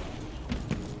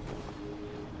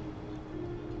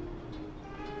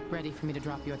 Ready for me to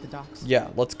drop you at the docks? Yeah,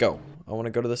 let's go. I want to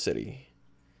go to the city.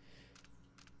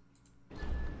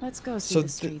 Let's go see So the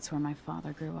streets where my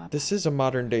father grew up. This is a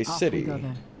modern day Off we city, go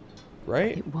then.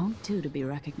 right? It won't do to be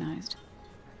recognized.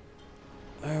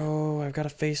 Oh, I've got a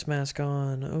face mask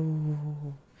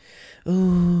on. Oh,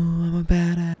 I'm a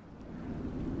badass.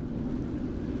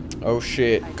 Oh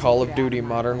shit, Call of Duty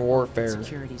Modern Warfare.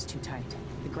 Security's too tight.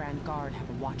 The Grand Guard have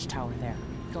a watchtower there.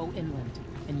 Go inland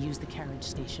and use the carriage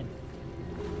station.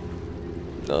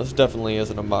 No, this definitely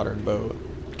isn't a modern boat.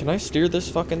 Can I steer this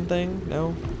fucking thing?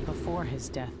 No? Before his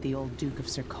death, the old Duke of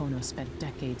Serkonos spent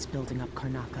decades building up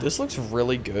Karnaka. This looks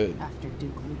really good. After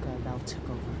Duke Luca took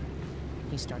over,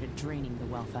 he started draining the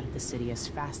wealth out of the city as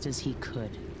fast as he could.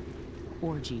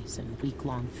 Orgies and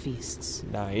week-long feasts.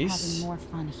 Nice. Having more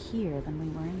fun here than we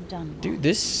were in Dunwall. Dude,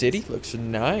 this city looks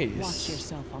nice. Watch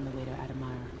yourself on the way to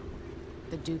Addermeyer.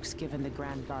 The Duke's given the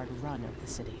Grand Guard run of the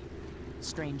city.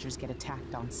 Strangers get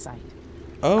attacked on sight.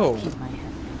 Oh. Keep my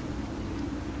head.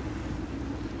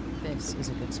 This is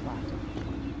a good spot.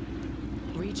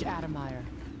 Reach Addermeyer,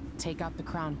 take out the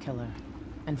Crown Killer,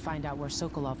 and find out where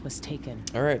Sokolov was taken.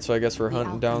 Alright, so I guess we're The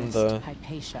hunting down alchemist,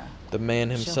 Hypatia. the man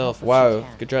She'll himself. help if Wow, she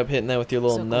can. good job hitting that with your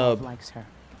little Sokolov nub. likes her.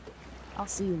 I'll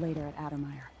see you later at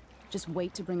Addermeyer. Just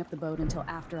wait to bring up the boat until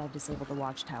after I've disabled the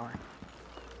watchtower.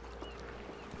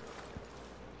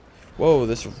 Whoa,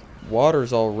 this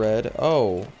water's all red.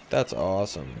 Oh, that's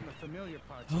awesome.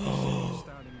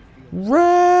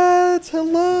 Rats,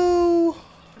 hello.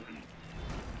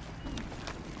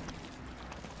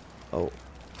 Oh.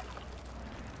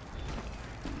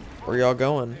 Where y'all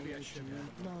going?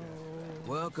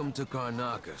 Welcome to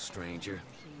Karnaka, stranger.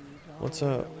 What's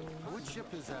up? What ship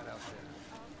is that out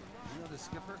there? You know the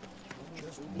skipper?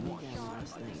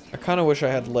 I kind of wish I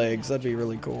had legs. That'd be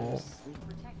really cool.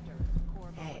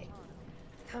 Hey,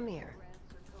 come here.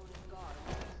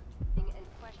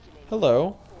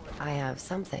 Hello. I have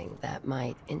something that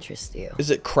might interest you. Is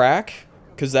it crack?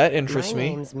 Because that interests My me.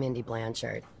 name's Mindy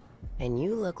Blanchard, and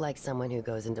you look like someone who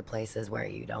goes into places where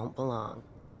you don't belong.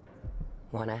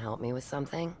 Want to help me with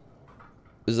something?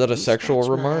 Is that a You sexual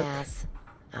scratch my remark? ass,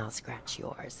 I'll scratch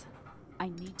yours. I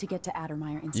need to get to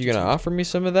Addermeyer Institute. You gonna offer me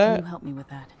some of Can that? you help me with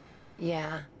that?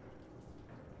 Yeah,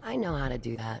 I know how to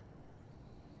do that.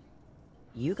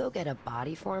 You go get a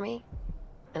body for me,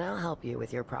 and I'll help you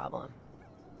with your problem.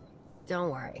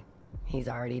 Don't worry, he's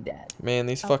already dead. Man,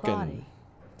 these A fucking body.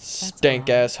 Stank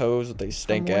ass hoes with a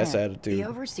stank ass The attitude.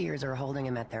 overseers are holding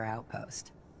him at their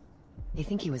outpost. They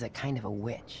think he was a kind of a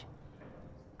witch.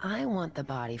 I want the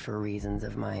body for reasons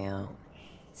of my own.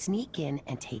 Sneak in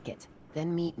and take it.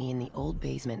 Then meet me in the old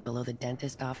basement below the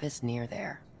dentist office near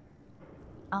there.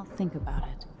 I'll think about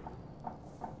it.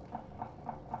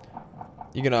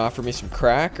 You gonna offer me some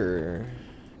crack, or?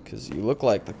 Cause you look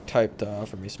like the type to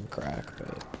offer me some crack,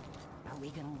 but. Are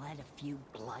we gonna let a few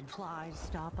blood flies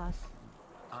stop us?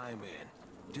 I'm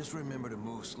in. Just remember to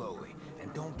move slowly,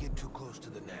 and don't get too close to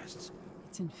the nests.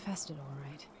 It's infested, all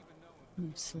right.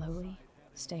 Move slowly,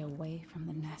 stay away from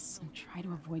the nests, and try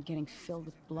to avoid getting filled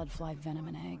with bloodfly venom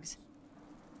and eggs.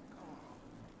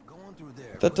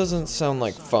 That doesn't sound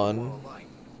like fun.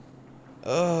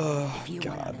 Oh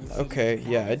god. Okay,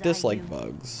 yeah, I dislike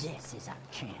bugs. This is our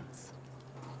chance.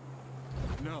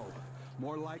 No.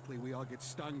 More likely we all get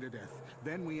stung to death.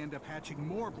 Then we end up hatching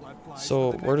more blood flies.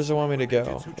 So where does it want me to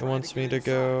go? It wants me to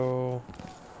go.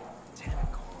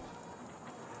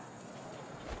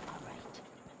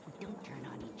 Don't turn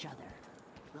on each other.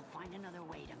 We'll find another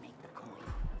way to make the coin,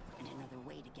 and another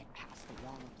way to get past the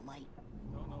wall of light.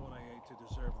 Don't know what I ate to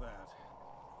deserve that.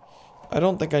 I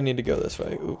don't think I need to go this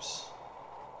way. Oops.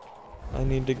 I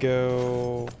need to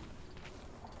go.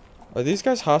 Are these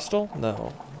guys hostile?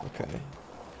 No. Okay.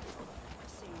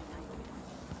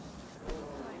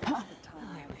 I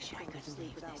wish I could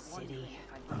leave this city.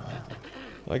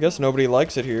 I guess nobody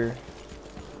likes it here.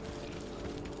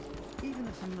 Even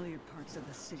the familiar parts of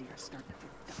the city are starting to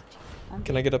feel dodgy.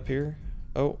 Can I get up here?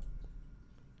 Oh.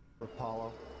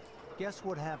 Apollo, guess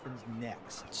what happens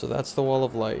next? So that's the wall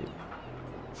of light.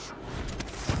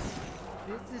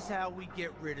 This is how we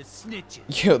get rid of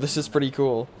snitches. Yo, this is pretty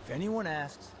cool. If anyone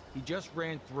asks, he just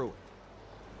ran through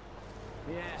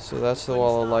it. Yeah. So that's the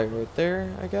wall of light right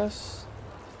there, I guess.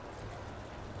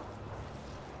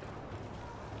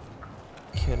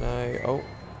 Can I? Oh.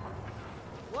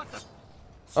 What the?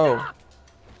 Oh.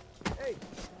 Hey.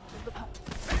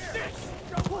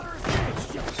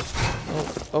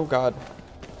 Oh god.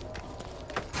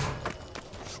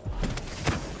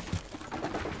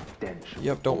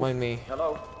 Yep, don't mind me.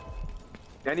 Hello?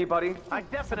 Anybody? I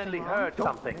definitely heard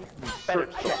something. Better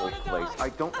check this place. I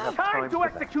don't have time to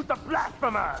execute the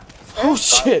blasphemer! Oh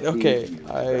shit, okay.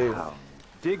 I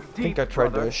Dig think I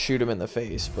tried to shoot him in the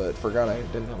face, but forgot I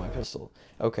didn't have my pistol.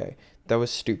 Okay, that was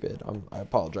stupid. I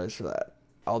apologize for that.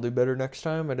 I'll do better next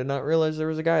time. I did not realize there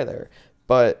was a guy there.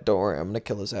 But don't worry, I'm gonna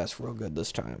kill his ass real good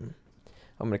this time.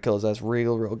 I'm gonna kill his ass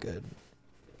real good.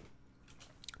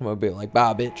 I'm gonna be like,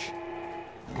 bye bitch.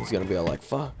 He's gonna be all like,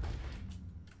 fuck.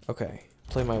 Okay,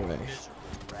 play my way.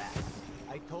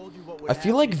 I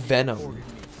feel like Venom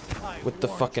with the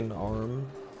fucking arm.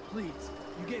 Please,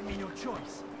 you gave me no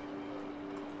choice.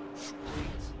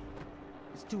 Please.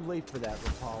 It's too late for that,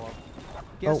 Apollo.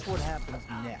 Guess what happens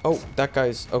next? Oh, that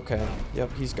guy's okay.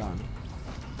 Yep, he's gone.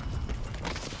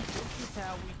 This is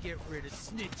how we get rid of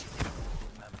snitches.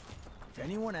 Remember, if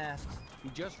anyone asks, he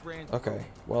just ran through. Okay,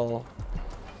 well.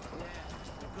 Yeah,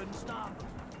 I couldn't stop him.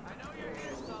 I know you're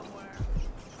here somewhere.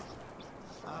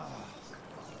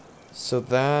 So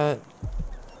that.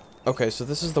 Okay, so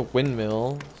this is the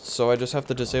windmill. So I just have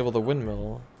to disable the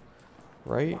windmill,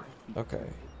 right? Okay.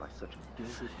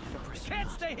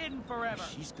 Can't stay hidden forever.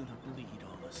 She's gonna bleed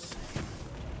on us.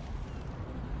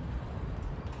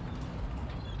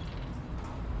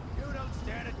 You don't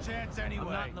stand a chance anyway.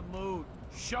 I'm not in the mood.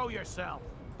 Show yourself.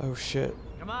 Oh shit.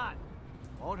 Come on.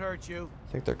 Won't hurt you.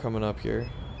 I think they're coming up here.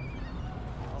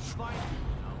 I'll fight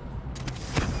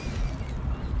you.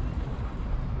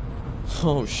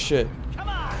 Oh shit. Come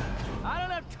on. I don't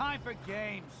have time for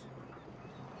games.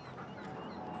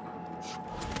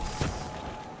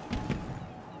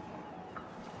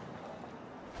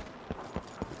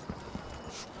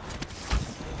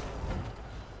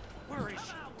 Where is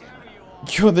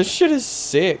she? Yo, this shit is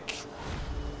sick.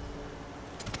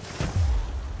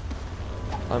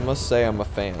 I must say I'm a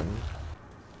fan.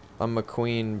 I'm a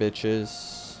queen,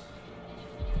 bitches.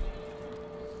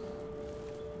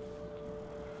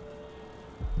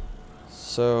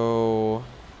 So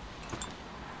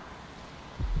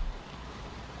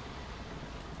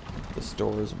this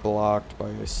door is blocked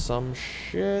by some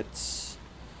shit.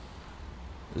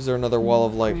 Is there another wall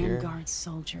of light here? Guard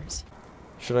soldiers.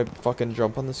 Should I fucking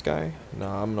jump on this guy?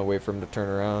 Nah, I'm gonna wait for him to turn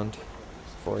around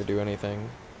before I do anything.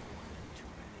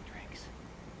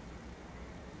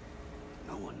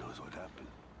 No one knows what happened.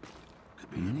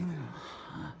 Could be anything.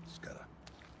 Just gotta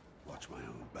watch my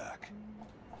own back.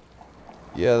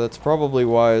 Yeah, that's probably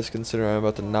wise considering I'm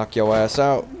about to knock your ass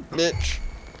out, bitch.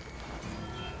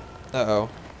 Uh-oh.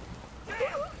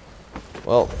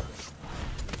 Well.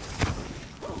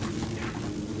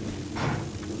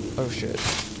 shit.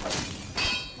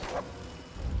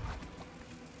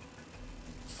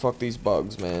 Fuck these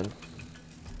bugs, man.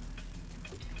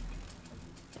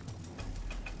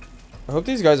 I hope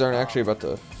these guys aren't actually about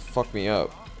to fuck me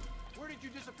up. Where did you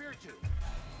disappear to?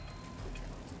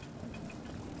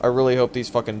 I really hope these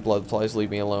fucking blood flies leave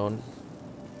me alone.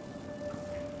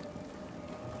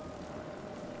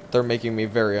 They're making me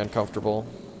very uncomfortable.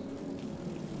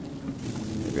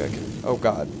 Maybe I can... Oh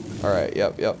god. Alright,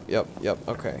 yep.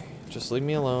 Okay. Just leave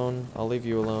me alone. I'll leave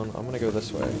you alone. I'm gonna go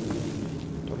this way.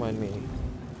 Don't mind me.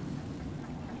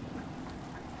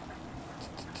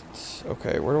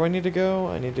 Okay, where do I need to go?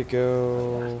 I need to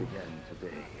go...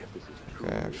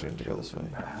 Okay, I actually need to go this way.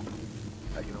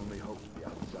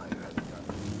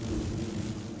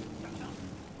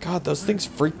 God, those things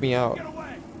freak me out.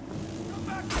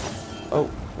 Oh,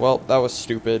 well, that was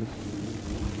stupid.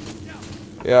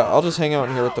 Yeah, I'll just hang out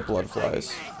in here with the blood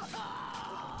flies.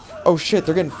 Oh shit,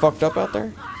 they're getting fucked up out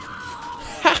there?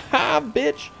 Haha,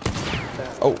 bitch!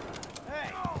 Oh.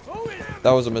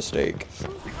 That was a mistake.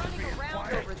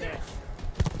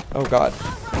 Oh god.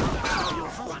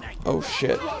 Oh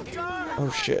shit.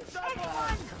 Oh shit.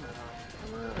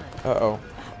 Uh-oh.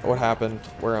 What happened?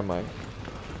 Where am I?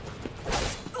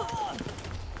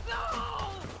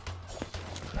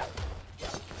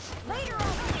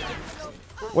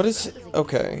 What is...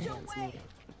 Okay.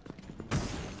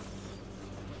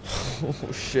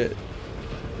 Oh shit.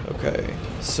 Okay.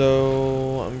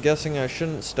 So, I'm guessing I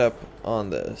shouldn't step on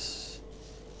this.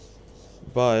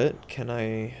 But, can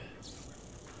I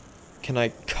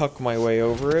cuck my way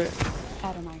over it?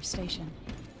 Hammerhead Station.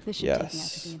 This should take me out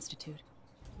to the Institute.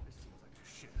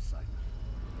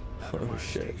 Oh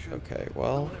shit. Okay,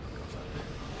 well...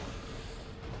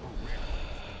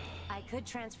 I could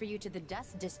transfer you to the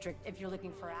Dust District if you're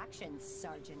looking for action,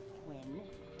 Sergeant Quinn.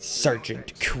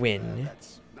 Sergeant Quinn.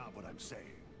 That's not what I'm saying.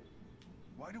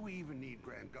 Why do we even need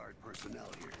Grand Guard personnel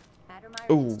here?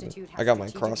 Ooh, I got my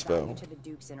crossbow.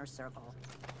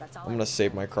 I'm gonna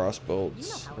save my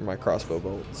crossbows, or my crossbow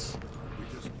bolts. We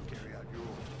just carry out your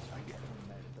orders, I get it.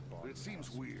 But it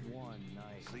seems weird.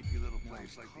 Sleepy little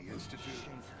place like the Institute.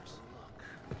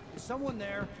 Is someone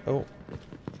there? Oh.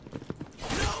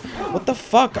 What the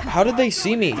fuck? How did they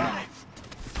see me?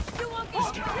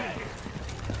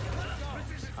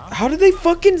 How did they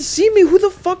fucking see me? Who the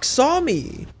fuck saw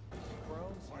me?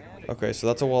 Okay, so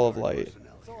that's a wall of light.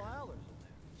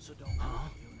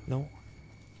 No.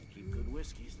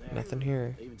 Nothing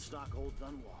here.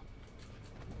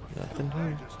 Nothing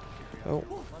here. Oh.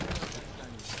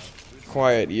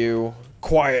 Quiet, you.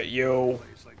 Quiet, you.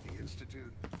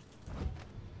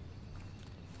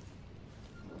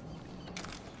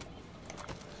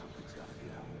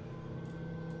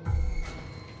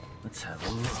 Let's have a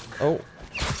look. Oh.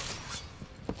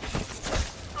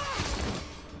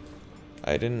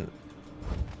 I don't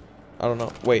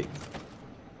know. Wait.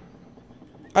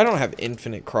 I don't have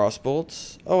infinite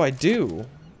crossbolts. Oh, I do.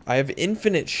 I have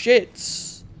infinite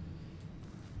shits.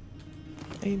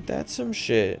 Ain't that some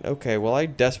shit? Okay, well, I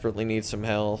desperately need some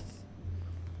health.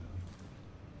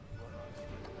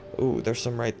 Ooh, there's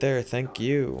some right there. Thank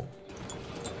you.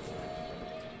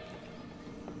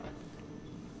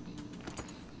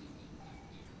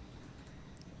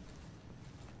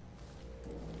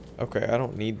 Okay, I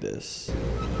don't need this.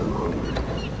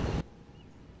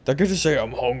 That could just say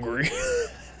I'm hungry.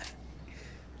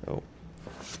 Oh.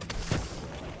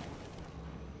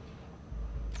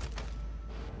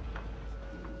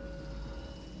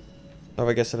 Oh,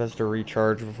 I guess it has to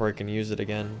recharge before I can use it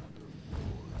again.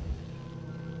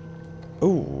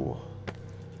 Ooh.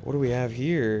 What do we have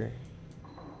here?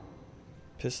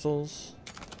 Pistols?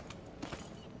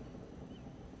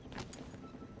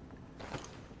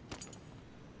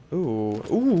 Ooh.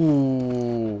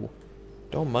 Ooh.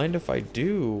 Don't mind if I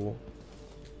do.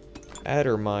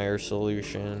 Addermeyer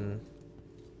solution.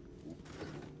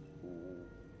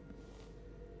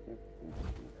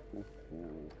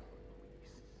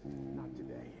 Not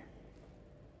today.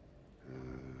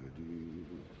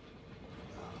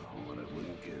 What I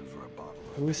wouldn't give for a bottle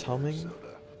of Who is humming?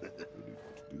 soda.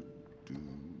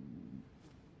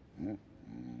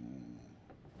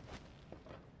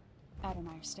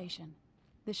 Hammerhead Station.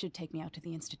 This should take me out to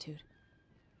the Institute.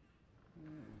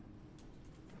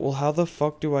 Well, how the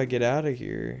fuck do I get out of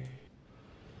here?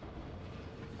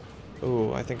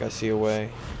 Ooh, I think I see a way.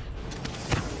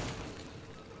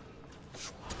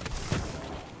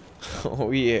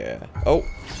 Oh, yeah. Oh.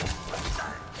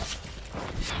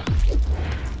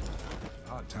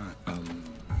 Hard time.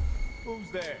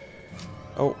 Who's there?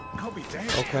 Oh.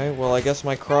 Okay, well, I guess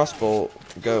my crossbow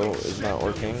is not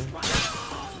working.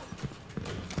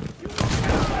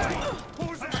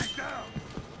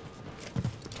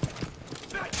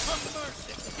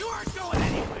 aren't going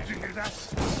anywhere. Did you hear that?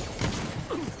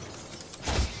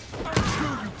 I'll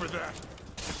kill you for that.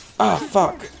 Ah,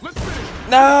 fuck.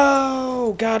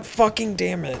 No! God fucking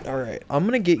damn it. Alright, I'm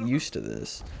gonna get used to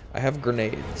this. I have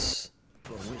grenades.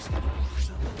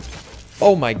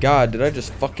 Oh my god, did I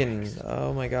just fucking...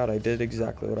 Oh my god, I did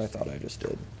exactly what I thought I just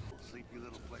did.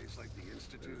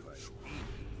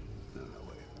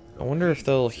 I wonder if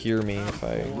they'll hear me if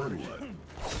I...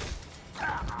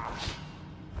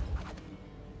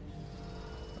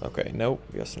 Okay, nope,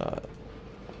 guess not.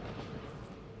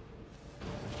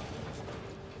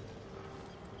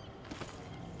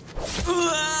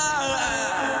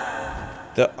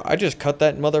 I just cut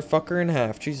that motherfucker in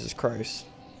half. Jesus Christ.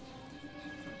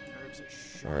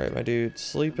 Alright, my dude,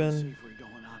 sleeping.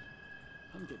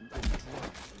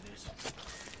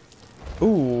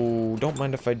 Ooh, don't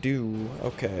mind if I do.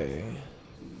 Okay.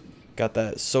 Got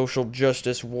that social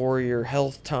justice warrior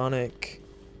health tonic.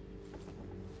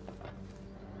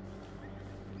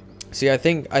 See, I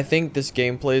think this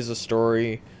game plays a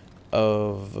story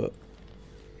of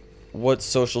what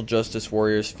social justice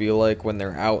warriors feel like when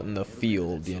they're out in the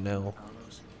field, you know?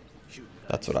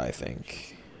 That's what I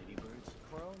think.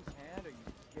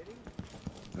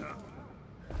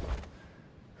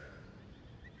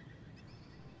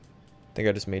 I think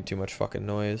I just made too much fucking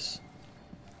noise.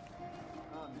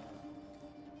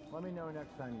 Let me know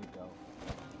next time you go.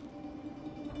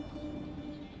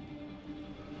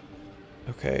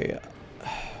 Okay.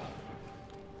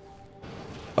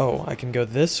 Oh, I can go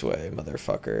this way,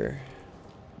 motherfucker.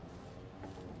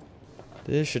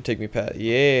 This should take me past...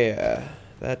 Yeah,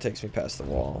 that takes me past the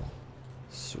wall.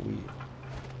 Sweet.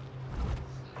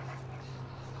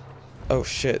 Oh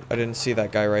shit, I didn't see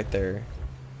that guy right there.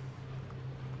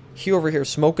 He over here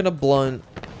smoking a blunt.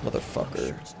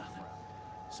 Motherfucker.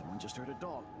 Someone just heard a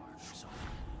dog bark or something.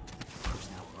 Because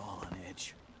now we're all on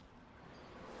edge.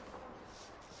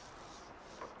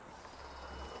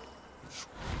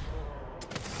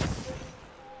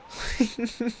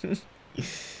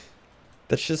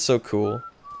 That's just so cool.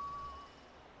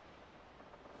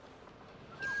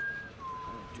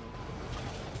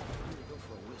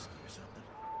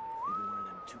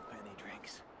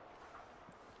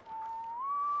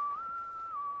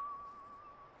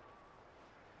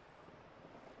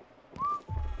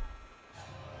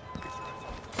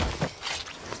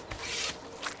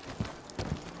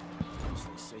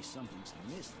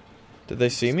 Did they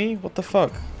see me? What the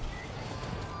fuck?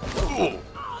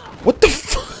 What the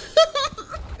fuck?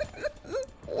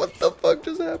 What the fuck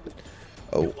just happened?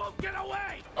 Oh.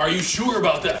 Are you sure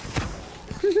about that?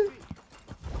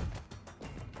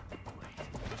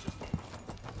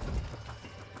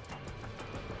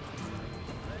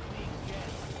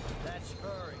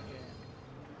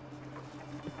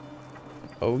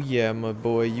 Oh yeah, my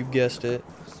boy, you guessed it.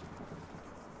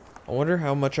 I wonder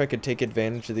how much I could take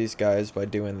advantage of these guys by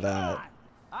doing that.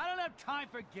 I don't have time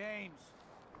for games.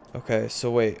 Okay,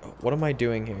 so wait, what am I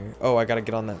doing here? Oh, I gotta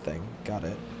get on that thing. Got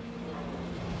it.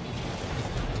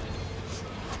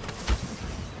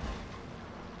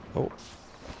 Oh.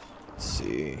 Let's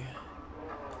see.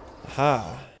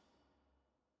 Aha.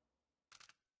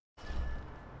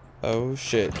 Oh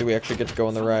shit, do we actually get to go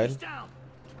on the ride?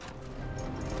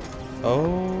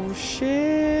 Oh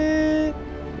shit!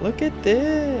 Look at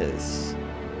this!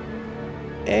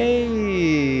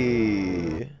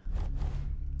 Hey!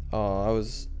 Oh, I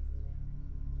was...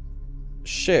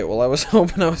 Shit, well I was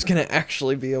hoping I was gonna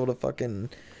actually be able to fucking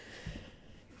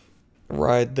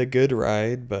ride the good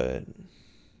ride, but...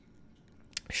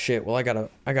 Shit, well I gotta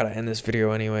end this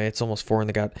video anyway. It's almost 4 in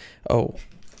the Oh.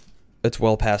 It's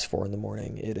well past 4 in the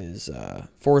morning. It is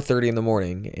 4:30 in the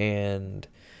morning, and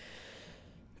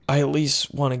I at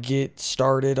least want to get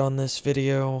started on this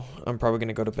video. I'm probably going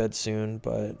to go to bed soon,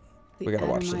 but we got to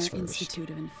watch this first. Institute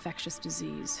of Infectious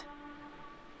Disease.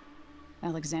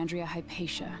 Alexandria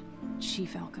Hypatia,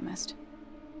 chief alchemist.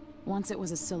 Once it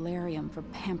was a solarium for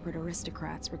pampered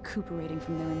aristocrats recuperating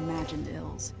from their imagined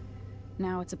ills.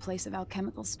 Now it's a place of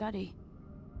alchemical study.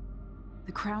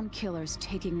 The Crown Killer's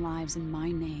taking lives in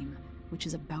my name, which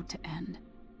is about to end.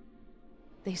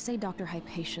 They say Dr.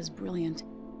 Hypatia's brilliant,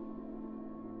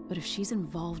 but if she's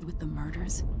involved with the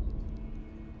murders,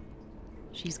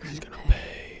 she's gonna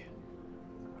pay.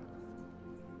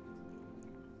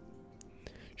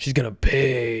 She's gonna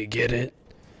pay, get it?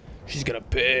 She's gonna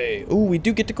pay. Ooh, we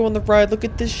do get to go on the ride. Look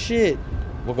at this shit.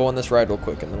 We'll go on this ride real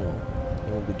quick and then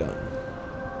we'll be done.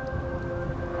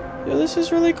 Yeah, this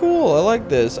is really cool. I like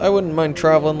this. I wouldn't mind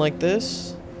traveling like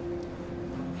this.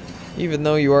 Even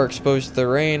though you are exposed to the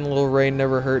rain, a little rain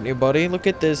never hurt anybody. Look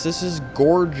at this. This is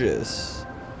gorgeous.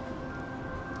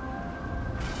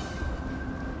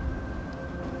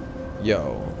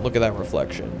 Yo, look at that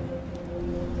reflection.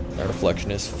 That reflection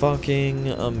is fucking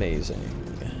amazing.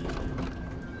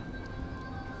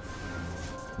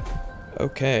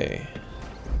 Okay.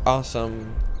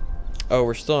 Awesome. Oh,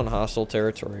 we're still in hostile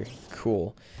territory.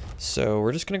 Cool. So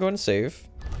we're just gonna go ahead and save.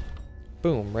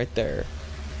 Boom, right there.